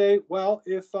you could say, well,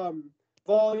 if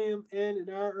volume, N, and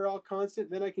R are all constant,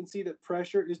 then I can see that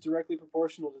pressure is directly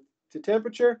proportional to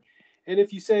temperature. And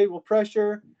if you say, well,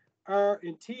 pressure, R,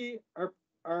 and T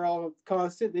are all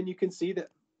constant, then you can see that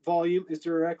volume is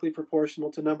directly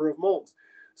proportional to number of moles.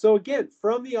 So again,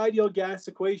 from the ideal gas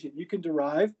equation, you can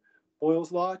derive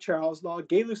Boyle's law, Charles' law,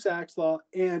 Gay-Lussac's law,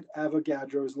 and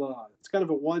Avogadro's law. It's kind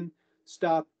of a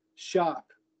one-stop shop.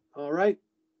 All right.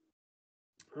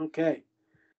 Okay.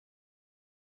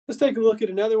 Let's take a look at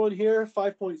another one here,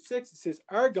 5.6. It says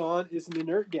argon is an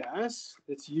inert gas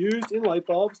that's used in light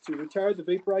bulbs to retard the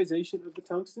vaporization of the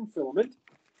tungsten filament.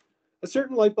 A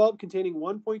certain light bulb containing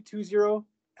 1.20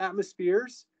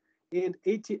 atmospheres and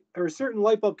a certain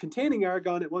light bulb containing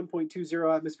argon at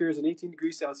 1.20 atmospheres and 18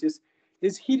 degrees Celsius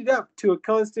is heated up to a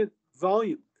constant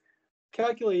volume.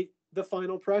 Calculate the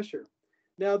final pressure.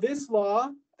 Now, this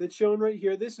law that's shown right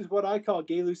here, this is what I call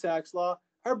Gay-Lussac's law.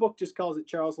 Our book just calls it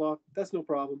Charles' law. That's no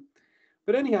problem.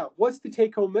 But anyhow, what's the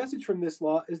take-home message from this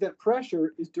law is that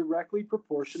pressure is directly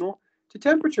proportional to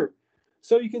temperature.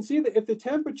 So you can see that if the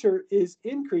temperature is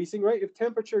increasing, right, if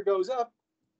temperature goes up,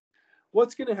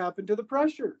 what's going to happen to the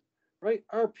pressure, right?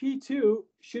 Our P2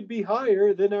 should be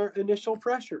higher than our initial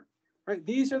pressure, right?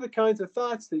 These are the kinds of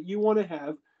thoughts that you want to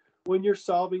have when you're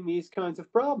solving these kinds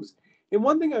of problems. And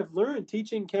one thing I've learned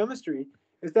teaching chemistry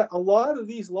is that a lot of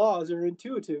these laws are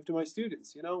intuitive to my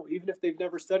students. You know, even if they've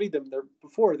never studied them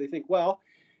before, they think, well,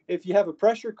 if you have a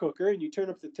pressure cooker and you turn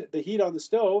up the heat on the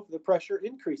stove, the pressure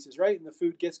increases, right? And the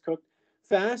food gets cooked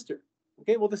faster.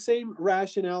 Okay, well, the same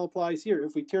rationale applies here.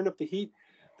 If we turn up the heat,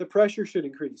 the pressure should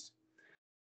increase.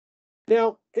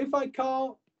 Now, if I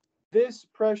call this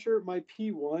pressure my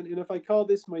P1, and if I call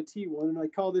this my T1, and I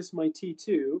call this my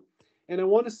T2, and I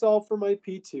want to solve for my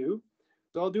P2,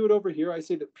 so I'll do it over here. I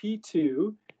say that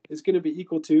P2 is going to be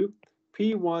equal to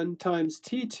P1 times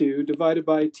T2 divided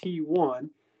by T1.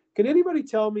 Can anybody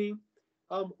tell me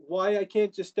why I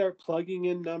can't just start plugging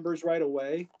in numbers right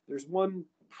away? There's one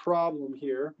problem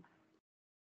here.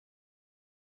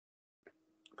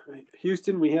 Right.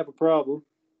 Houston, we have a problem.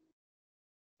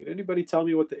 Can anybody tell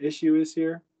me what the issue is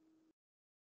here?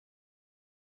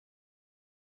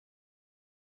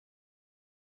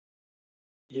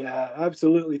 Yeah,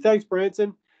 absolutely. Thanks,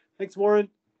 Branson. Thanks, Warren.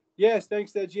 Yes,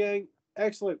 thanks, Jiang.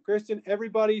 Excellent. Kristen,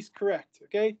 everybody's correct,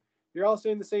 okay? You're all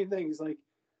saying the same thing. It's like,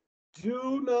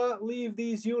 do not leave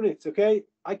these units, okay?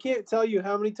 I can't tell you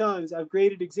how many times I've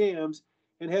graded exams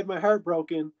and had my heart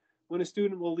broken when a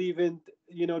student will leave in,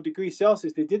 degrees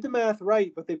Celsius. They did the math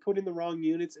right, but they put in the wrong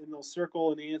units and they'll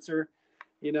circle an answer,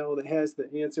 that has the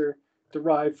answer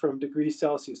derived from degrees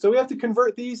Celsius. So we have to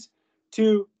convert these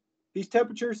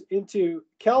temperatures into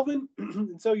Kelvin.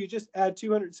 And so you just add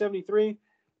 273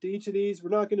 to each of these. We're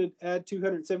not going to add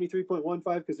 273.15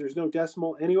 because there's no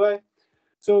decimal anyway.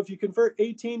 So if you convert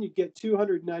 18, you get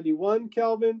 291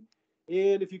 Kelvin.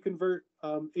 And if you convert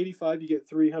 85, you get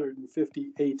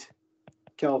 358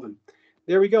 Kelvin.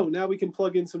 There we go. Now we can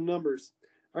plug in some numbers.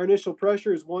 Our initial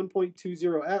pressure is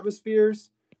 1.20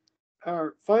 atmospheres.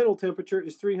 Our final temperature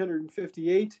is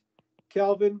 358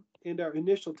 Kelvin. And our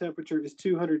initial temperature is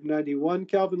 291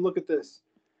 Kelvin. Look at this.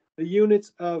 The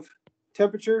units of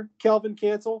temperature, Kelvin,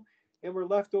 cancel, and we're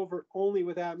left over only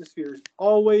with atmospheres.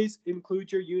 Always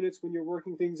include your units when you're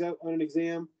working things out on an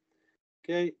exam.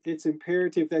 Okay, it's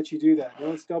imperative that you do that. Now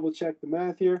let's double check the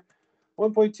math here.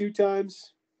 1.2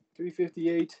 times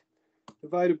 358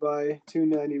 divided by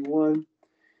 291.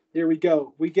 There we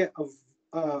go. We get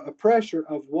a pressure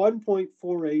of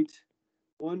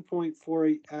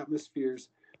 1.48 atmospheres,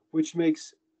 which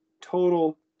makes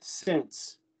total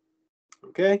sense.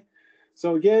 Okay,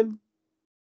 so again,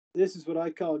 this is what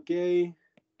I call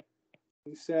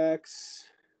Gay-Lussac's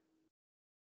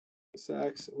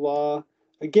law.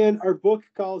 Again, our book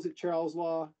calls it Charles'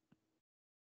 law.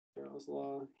 Charles'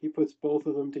 law. He puts both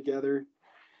of them together.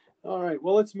 All right,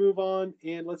 well, let's move on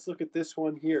and let's look at this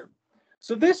one here.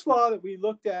 So this law that we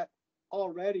looked at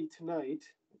already tonight,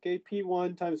 okay,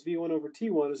 P1 times V1 over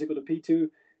T1 is equal to P2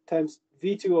 times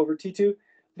V2 over T2.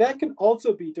 That can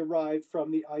also be derived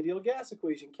from the ideal gas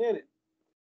equation, can it?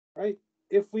 Right?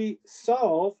 If we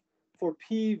solve for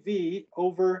PV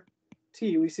over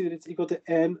T, we see that it's equal to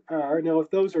NR. Now, if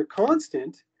those are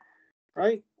constant,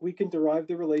 right, we can derive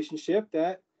the relationship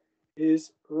that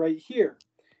is right here.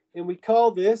 And we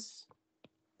call this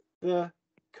the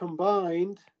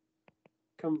combined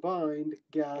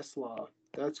gas law.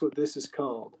 That's what this is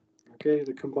called. okay,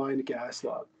 the combined gas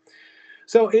law.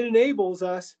 So it enables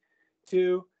us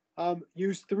to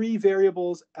use three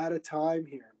variables at a time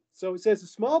here. So it says a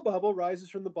small bubble rises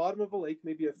from the bottom of a lake,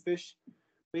 maybe a fish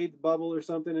made the bubble or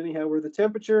something, anyhow, where the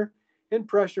temperature and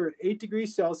pressure at 8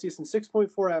 degrees Celsius and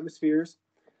 6.4 atmospheres.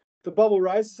 The bubble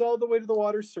rises all the way to the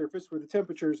water's surface where the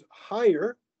temperature is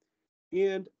higher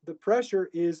and the pressure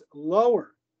is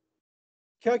lower.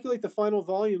 Calculate the final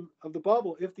volume of the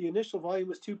bubble if the initial volume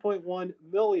was 2.1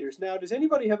 milliliters. Now, does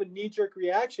anybody have a knee-jerk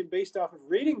reaction based off of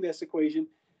reading this equation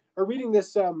or reading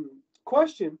this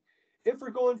question? If we're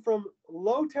going from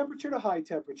low temperature to high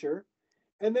temperature,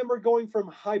 and then we're going from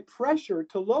high pressure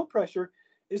to low pressure,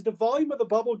 is the volume of the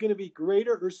bubble going to be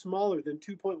greater or smaller than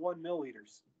 2.1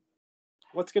 milliliters?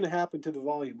 What's going to happen to the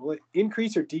volume? Will it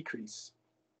increase or decrease?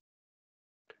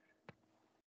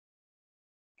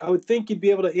 I would think you'd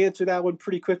be able to answer that one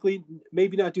pretty quickly.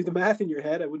 Maybe not do the math in your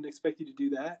head. I wouldn't expect you to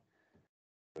do that.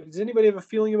 But does anybody have a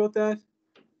feeling about that?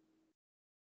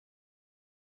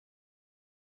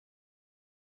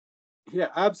 Yeah,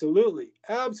 absolutely.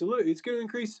 Absolutely. It's going to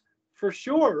increase for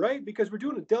sure, right? Because we're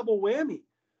doing a double whammy.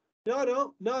 Not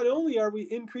only are we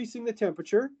increasing the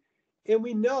temperature, and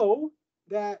we know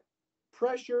that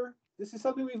pressure, this is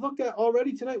something we've looked at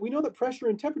already tonight. We know that pressure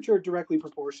and temperature are directly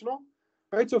proportional,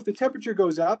 right? So if the temperature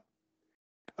goes up,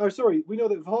 we know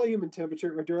that volume and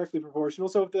temperature are directly proportional.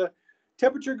 So if the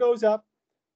temperature goes up,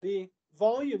 the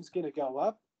volume's going to go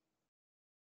up.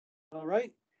 All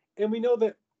right. And we know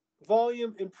that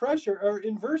volume and pressure are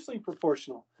inversely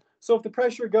proportional. So if the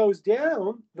pressure goes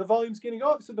down, the volume's going to go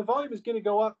up. So the volume is going to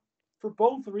go up for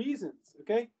both reasons,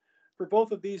 okay? For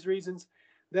both of these reasons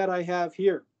that I have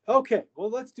here. Okay, well,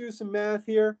 let's do some math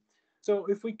here. So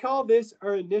if we call this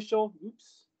our initial,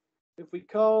 if we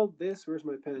call this, where's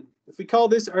my pen? If we call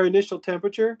this our initial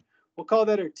temperature, we'll call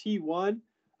that our T1.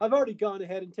 I've already gone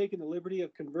ahead and taken the liberty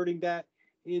of converting that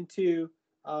into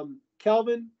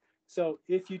Kelvin. So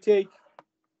if you take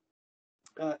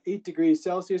 8 degrees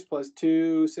Celsius plus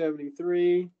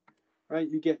 273, right,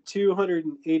 you get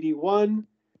 281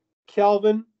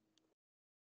 Kelvin.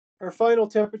 Our final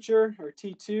temperature, our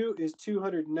T2, is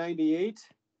 298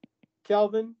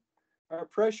 Kelvin. Our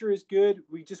pressure is good.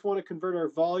 We just want to convert our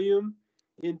volume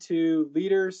into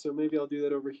liters. So maybe I'll do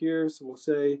that over here. So we'll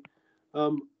say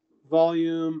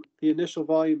volume, the initial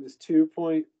volume is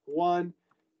 2.1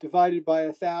 divided by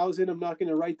 1,000. I'm not going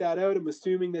to write that out. I'm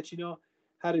assuming that you know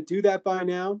how to do that by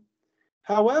now.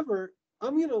 However,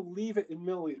 I'm going to leave it in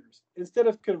milliliters instead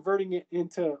of converting it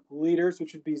into liters,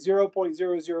 which would be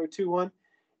 0.0021.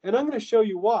 And I'm going to show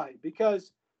you why,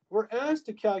 because we're asked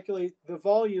to calculate the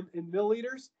volume in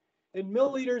milliliters, and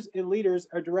milliliters and liters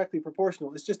are directly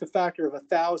proportional. It's just a factor of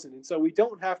 1,000, and so we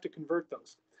don't have to convert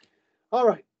those. All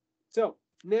right, so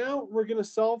now we're going to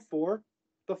solve for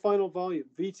the final volume,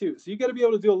 V2. So you got to be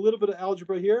able to do a little bit of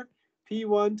algebra here.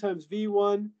 P1 times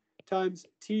V1 times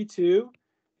T2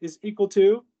 is equal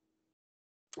to,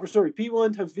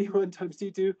 P1 times V1 times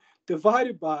T2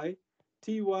 divided by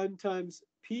T1 times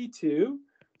P2.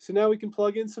 So now we can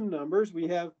plug in some numbers. We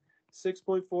have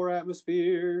 6.4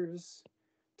 atmospheres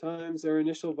times our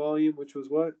initial volume, which was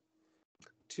what?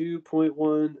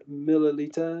 2.1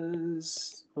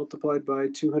 milliliters multiplied by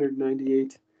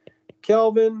 298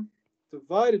 Kelvin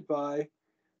divided by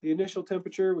the initial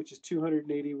temperature, which is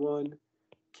 281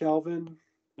 Kelvin,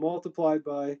 multiplied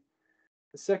by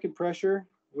the second pressure,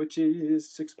 which is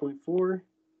 6.4.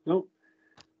 Nope.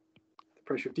 The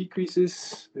pressure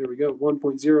decreases. There we go.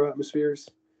 1.0 atmospheres.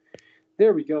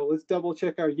 There we go. Let's double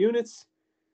check our units.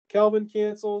 Kelvin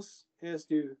cancels, as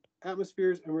do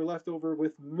atmospheres, and we're left over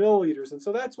with milliliters. And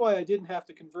so that's why I didn't have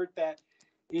to convert that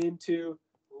into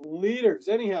liters.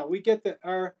 Anyhow, we get that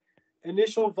our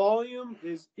initial volume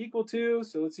is equal to,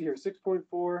 so let's see here,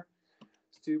 6.4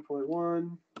 is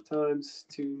 2.1 times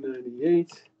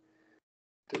 298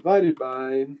 divided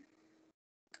by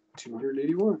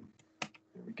 281.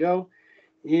 There we go.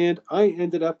 And I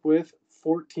ended up with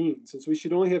 14. Since we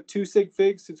should only have 2 sig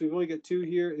figs, since we've only got 2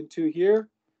 here and 2 here.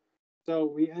 So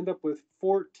we end up with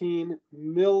 14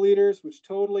 milliliters, which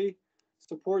totally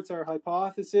supports our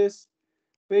hypothesis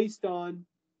based on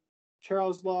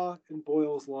Charles' law and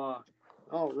Boyle's law.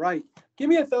 All right. Give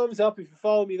me a thumbs up if you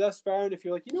follow me thus far, and if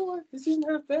you're like, you know what, this isn't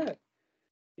half bad.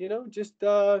 You know, just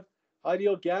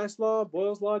ideal gas law,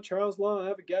 Boyle's law, Charles' law,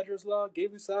 Avogadro's law,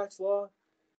 Gay-Lussac's law.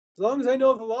 As long as I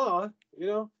know the law, you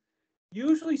know,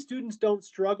 usually students don't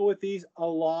struggle with these a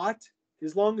lot.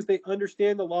 As long as they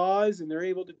understand the laws and they're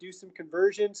able to do some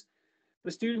conversions,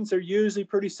 the students are usually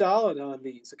pretty solid on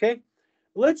these, okay?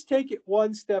 Let's take it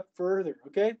one step further,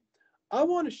 okay? I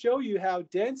want to show you how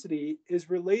density is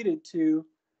related to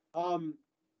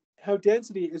how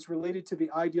density is related to the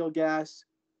ideal gas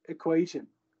equation.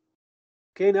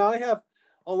 Okay, now I have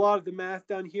a lot of the math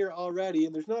done here already,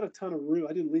 and there's not a ton of room.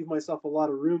 I didn't leave myself a lot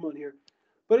of room on here,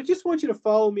 but I just want you to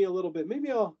follow me a little bit.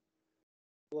 Maybe I'll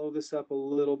blow this up a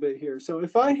little bit here. So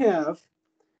if I have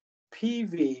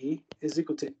PV is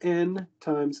equal to N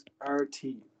times RT.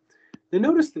 Now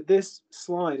notice that this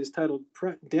slide is titled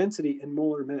Density and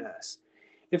Molar Mass.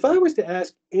 If I was to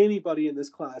ask anybody in this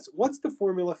class, what's the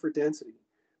formula for density?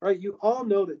 Right, you all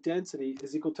know that density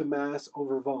is equal to mass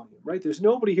over volume, right? There's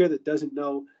nobody here that doesn't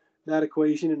know that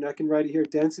equation, and I can write it here.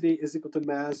 Density is equal to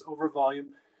mass over volume.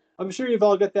 I'm sure you've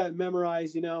all got that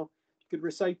memorized, you could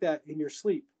recite that in your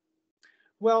sleep.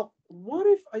 Well, what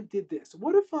if I did this?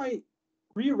 What if I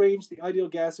rearranged the ideal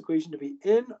gas equation to be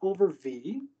N over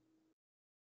V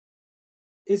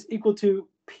is equal to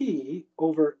P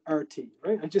over RT,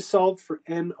 right? I just solved for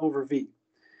N over V.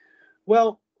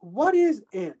 Well, what is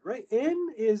N, right? N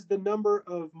is the number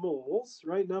of moles,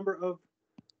 right? Number of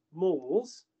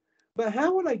moles. But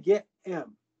how would I get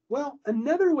M? Well,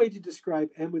 another way to describe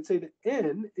M would say that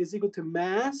N is equal to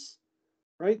mass,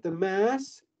 right? The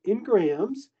mass in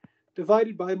grams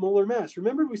divided by molar mass.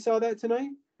 Remember we saw that tonight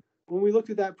when we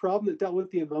looked at that problem that dealt with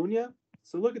the ammonia?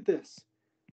 So look at this.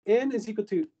 N is equal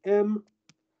to M,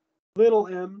 little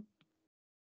m.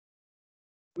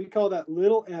 We call that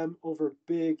little m over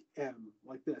big M,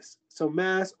 like this. So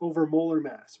mass over molar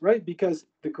mass, right? Because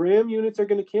the gram units are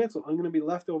going to cancel. I'm going to be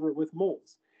left over with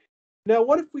moles. Now,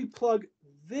 what if we plug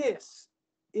this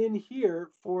in here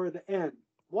for the N?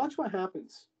 Watch what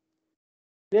happens.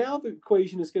 Now the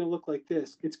equation is going to look like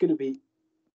this. It's going to be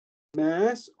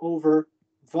mass over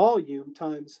volume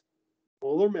times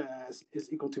molar mass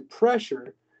is equal to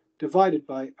pressure divided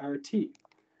by RT.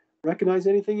 Recognize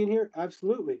anything in here?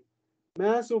 Absolutely.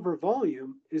 Mass over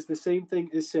volume is the same thing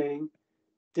as saying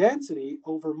density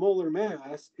over molar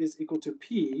mass is equal to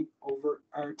P over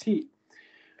RT.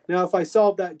 Now, if I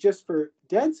solve that just for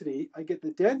density, I get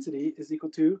the density is equal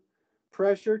to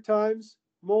pressure times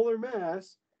molar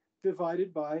mass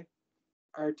divided by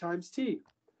R times T.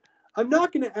 I'm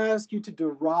not going to ask you to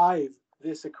derive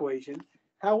this equation.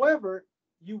 However,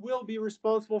 you will be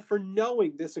responsible for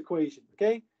knowing this equation,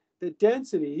 okay? The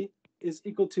density is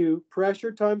equal to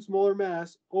pressure times molar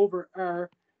mass over R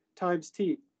times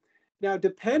T. Now,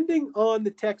 depending on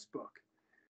the textbook,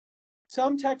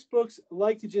 some textbooks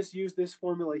like to just use this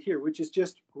formula here, which is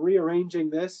just rearranging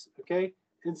this, okay,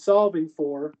 and solving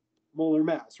for molar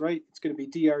mass, right? It's going to be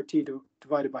dRT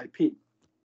divided by P.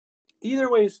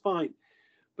 Either way is fine.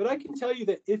 But I can tell you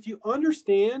that if you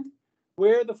understand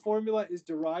where the formula is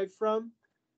derived from,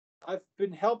 I've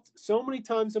been helped so many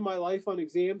times in my life on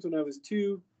exams when I was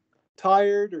too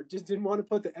tired or just didn't want to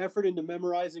put the effort into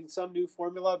memorizing some new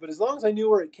formula. But as long as I knew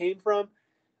where it came from,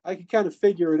 I could kind of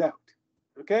figure it out.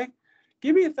 Okay?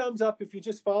 Give me a thumbs up if you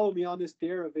just follow me on this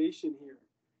derivation here,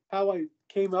 how I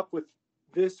came up with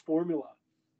this formula.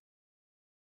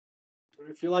 Or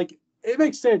if you're like, it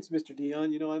makes sense, Mr.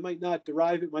 Dion. I might not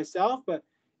derive it myself, but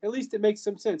at least it makes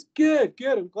some sense. Good,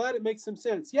 good. I'm glad it makes some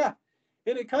sense. Yeah.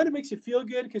 And it kind of makes you feel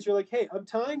good because you're like, hey, I'm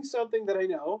tying something that I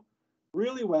know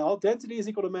really well. Density is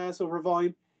equal to mass over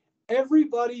volume.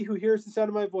 Everybody who hears the sound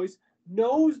of my voice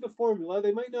knows the formula.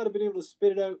 They might not have been able to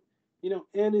spit it out.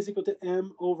 N is equal to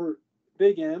M over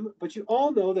big M, but you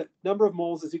all know that number of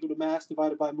moles is equal to mass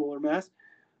divided by molar mass.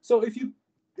 So if you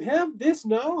have this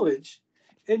knowledge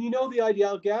and you know the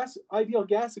ideal gas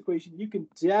equation, you can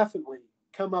definitely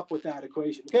come up with that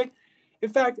equation, okay? In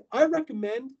fact, I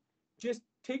recommend just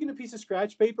taking a piece of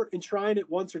scratch paper and trying it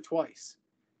once or twice.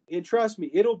 And trust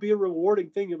me, it'll be a rewarding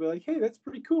thing. You'll be like, hey, that's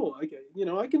pretty cool. I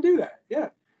can do that. Yeah,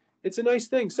 it's a nice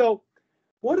thing. So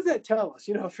what does that tell us?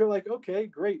 If you're like, okay,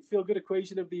 great, feel good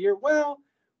equation of the year. Well,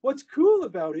 what's cool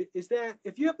about it is that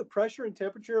if you have the pressure and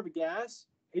temperature of a gas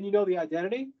and you know the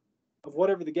identity of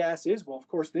whatever the gas is, well, of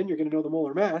course, then you're going to know the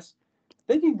molar mass.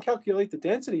 Then you can calculate the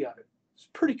density of it. It's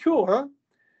pretty cool, huh?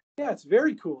 Yeah, it's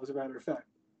very cool, as a matter of fact.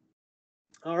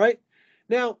 All right.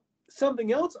 Now,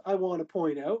 something else I want to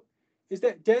point out is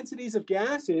that densities of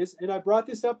gases, and I brought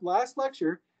this up last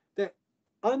lecture, that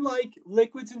unlike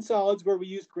liquids and solids where we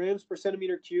use grams per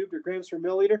centimeter cubed or grams per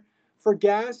milliliter, for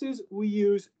gases, we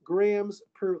use grams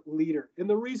per liter. And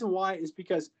the reason why is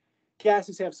because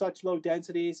gases have such low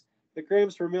densities. The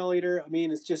grams per milliliter,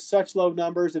 it's just such low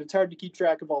numbers that it's hard to keep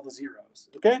track of all the zeros,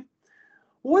 okay?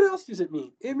 What else does it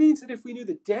mean? It means that if we knew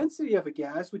the density of a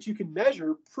gas, which you can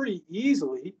measure pretty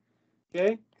easily,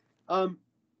 okay,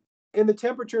 and the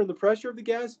temperature and the pressure of the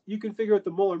gas, you can figure out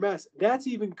the molar mass. That's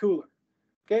even cooler,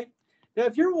 okay? Now,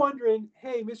 if you're wondering,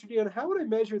 hey, Mr. Dion, how would I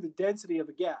measure the density of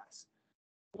a gas?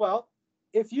 Well,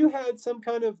 if you had some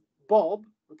kind of bulb,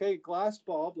 okay, glass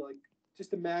bulb, like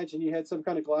just imagine you had some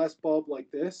kind of glass bulb like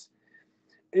this,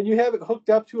 and you have it hooked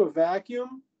up to a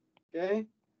vacuum, okay?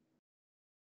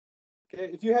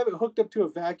 Okay, if you have it hooked up to a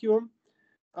vacuum,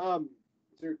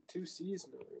 there are two C's?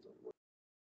 No, there's only one.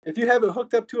 If you have it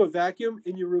hooked up to a vacuum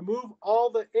and you remove all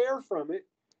the air from it,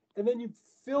 and then you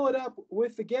fill it up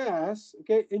with the gas,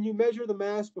 okay, and you measure the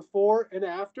mass before and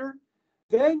after,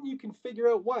 then you can figure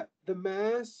out what? The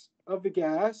mass of the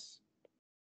gas,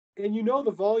 and you know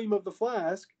the volume of the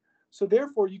flask, so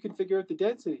therefore you can figure out the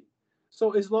density.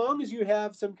 So as long as you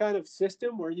have some kind of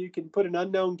system where you can put an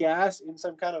unknown gas in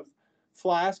some kind of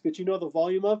flask that you know the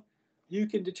volume of, you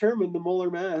can determine the molar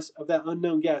mass of that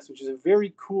unknown gas, which is a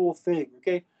very cool thing,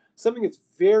 okay? Something that's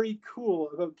very cool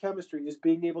about chemistry is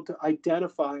being able to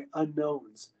identify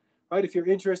unknowns, right? If you're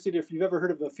interested, if you've ever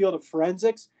heard of the field of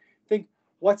forensics, think,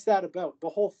 what's that about? The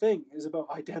whole thing is about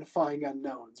identifying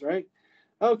unknowns, right?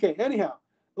 Okay, anyhow,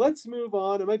 let's move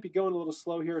on. I might be going a little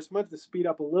slow here, so I might have to speed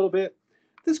up a little bit.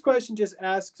 This question just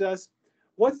asks us,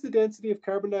 what's the density of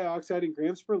carbon dioxide in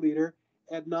grams per liter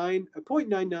at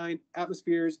 0.99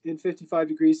 atmospheres in 55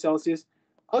 degrees Celsius?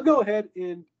 I'll go ahead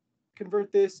and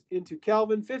convert this into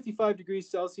Kelvin. 55 degrees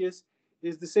Celsius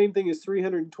is the same thing as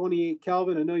 328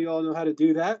 Kelvin. I know you all know how to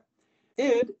do that.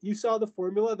 And you saw the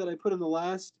formula that I put in the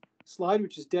last slide,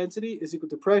 which is density is equal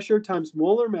to pressure times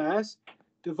molar mass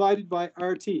divided by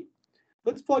RT.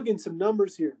 Let's plug in some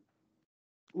numbers here.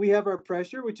 We have our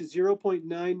pressure, which is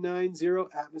 0.990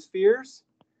 atmospheres.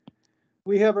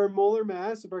 We have our molar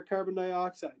mass of our carbon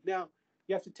dioxide. Now,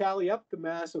 you have to tally up the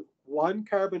mass of one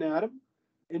carbon atom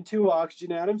and two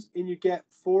oxygen atoms, and you get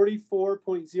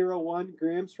 44.01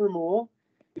 grams per mole.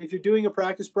 If you're doing a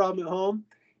practice problem at home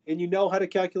and you know how to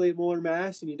calculate molar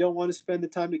mass and you don't want to spend the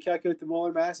time to calculate the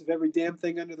molar mass of every damn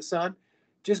thing under the sun,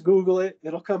 just Google it.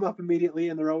 It'll come up immediately,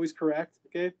 and they're always correct,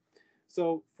 okay?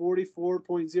 So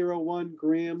 44.01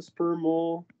 grams per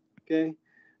mole, okay,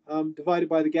 divided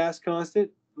by the gas constant,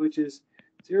 which is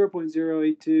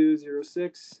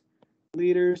 0.08206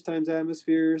 liters times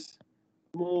atmospheres,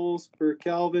 moles per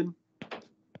Kelvin.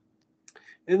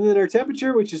 And then our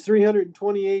temperature, which is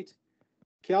 328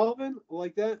 Kelvin,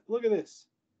 like that. Look at this.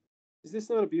 Is this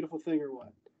not a beautiful thing or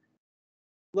what?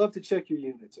 Love to check your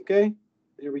units, okay?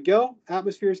 There we go.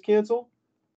 Atmospheres cancel.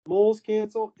 Moles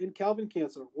cancel and Kelvin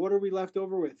cancel. What are we left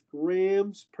over with?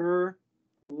 Grams per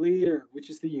liter, which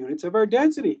is the units of our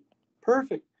density.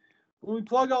 Perfect. When we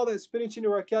plug all that spinach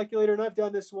into our calculator, and I've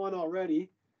done this one already,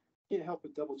 can't help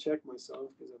but double check myself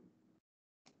because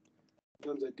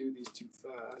sometimes I do these too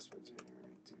fast.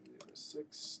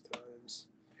 6 times.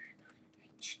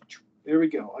 There we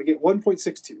go. I get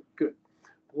 1.62. Good.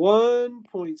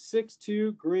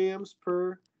 1.62 grams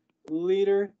per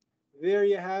liter. There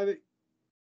you have it.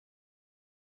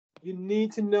 You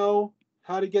need to know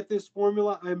how to get this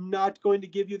formula. I'm not going to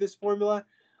give you this formula.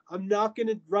 I'm not going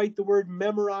to write the word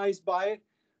memorize by it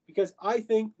because I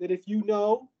think that if you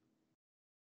know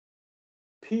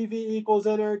PV equals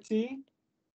nRT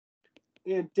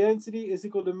and density is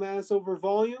equal to mass over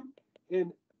volume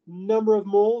and number of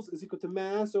moles is equal to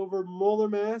mass over molar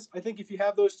mass, I think if you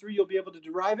have those three, you'll be able to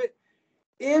derive it.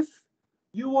 If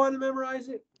you want to memorize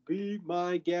it, be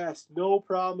my guest. No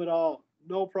problem at all.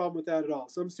 No problem with that at all.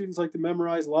 Some students like to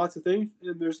memorize lots of things,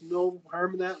 and there's no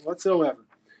harm in that whatsoever.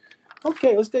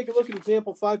 Okay, let's take a look at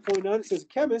example 5.9. It says a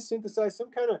chemist synthesized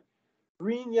some kind of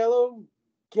green-yellow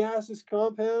gaseous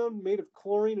compound made of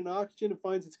chlorine and oxygen and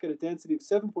finds it's got a density of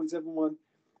 7.71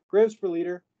 grams per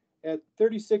liter at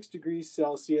 36 degrees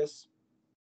Celsius.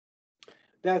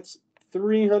 That's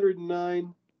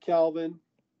 309 Kelvin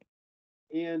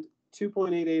and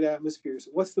 2.88 atmospheres.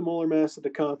 What's the molar mass of the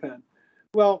compound?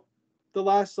 Well, the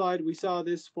last slide, we saw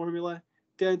this formula.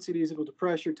 Density is equal to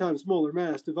pressure times molar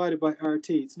mass divided by RT.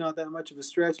 It's not that much of a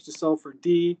stretch to solve for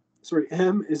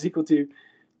M is equal to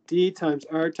D times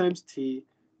R times T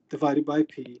divided by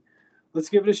P. Let's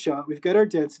give it a shot. We've got our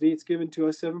density. It's given to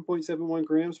us 7.71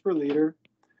 grams per liter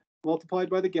multiplied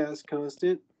by the gas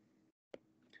constant.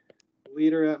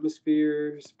 Liter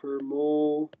atmospheres per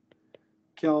mole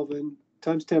Kelvin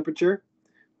times temperature,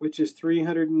 which is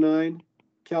 309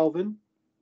 Kelvin,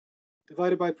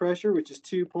 divided by pressure, which is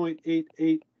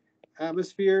 2.88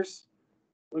 atmospheres.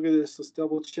 Look at this. Let's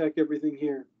double check everything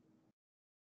here.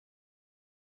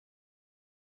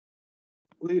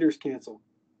 Liters cancel.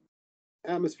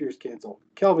 Atmospheres cancel.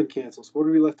 Kelvin cancels. What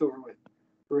are we left over with?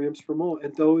 Grams per mole.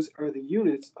 And those are the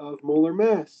units of molar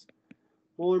mass.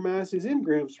 Molar mass is in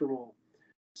grams per mole.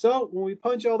 So when we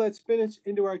punch all that spinach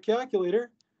into our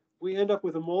calculator, we end up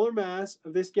with a molar mass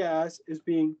of this gas as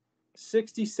being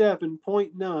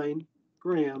 67.9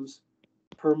 grams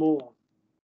per mole.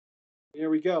 There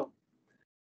we go.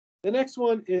 The next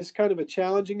one is kind of a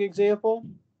challenging example.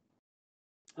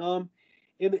 Um,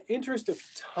 in the interest of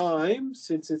time,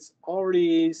 since it's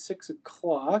already 6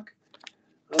 o'clock,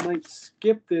 I might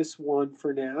skip this one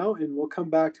for now and we'll come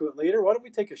back to it later. Why don't we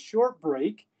take a short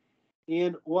break?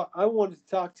 And what I wanted to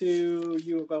talk to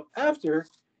you about after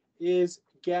is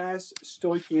gas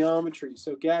stoichiometry.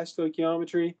 So, gas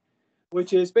stoichiometry,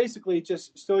 which is basically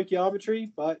just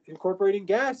stoichiometry, but incorporating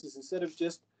gases instead of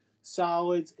just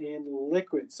solids and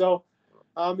liquids. So,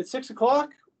 it's 6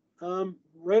 o'clock,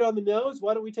 right on the nose.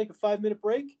 Why don't we take a 5-minute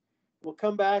break? We'll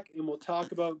come back and we'll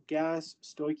talk about gas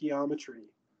stoichiometry.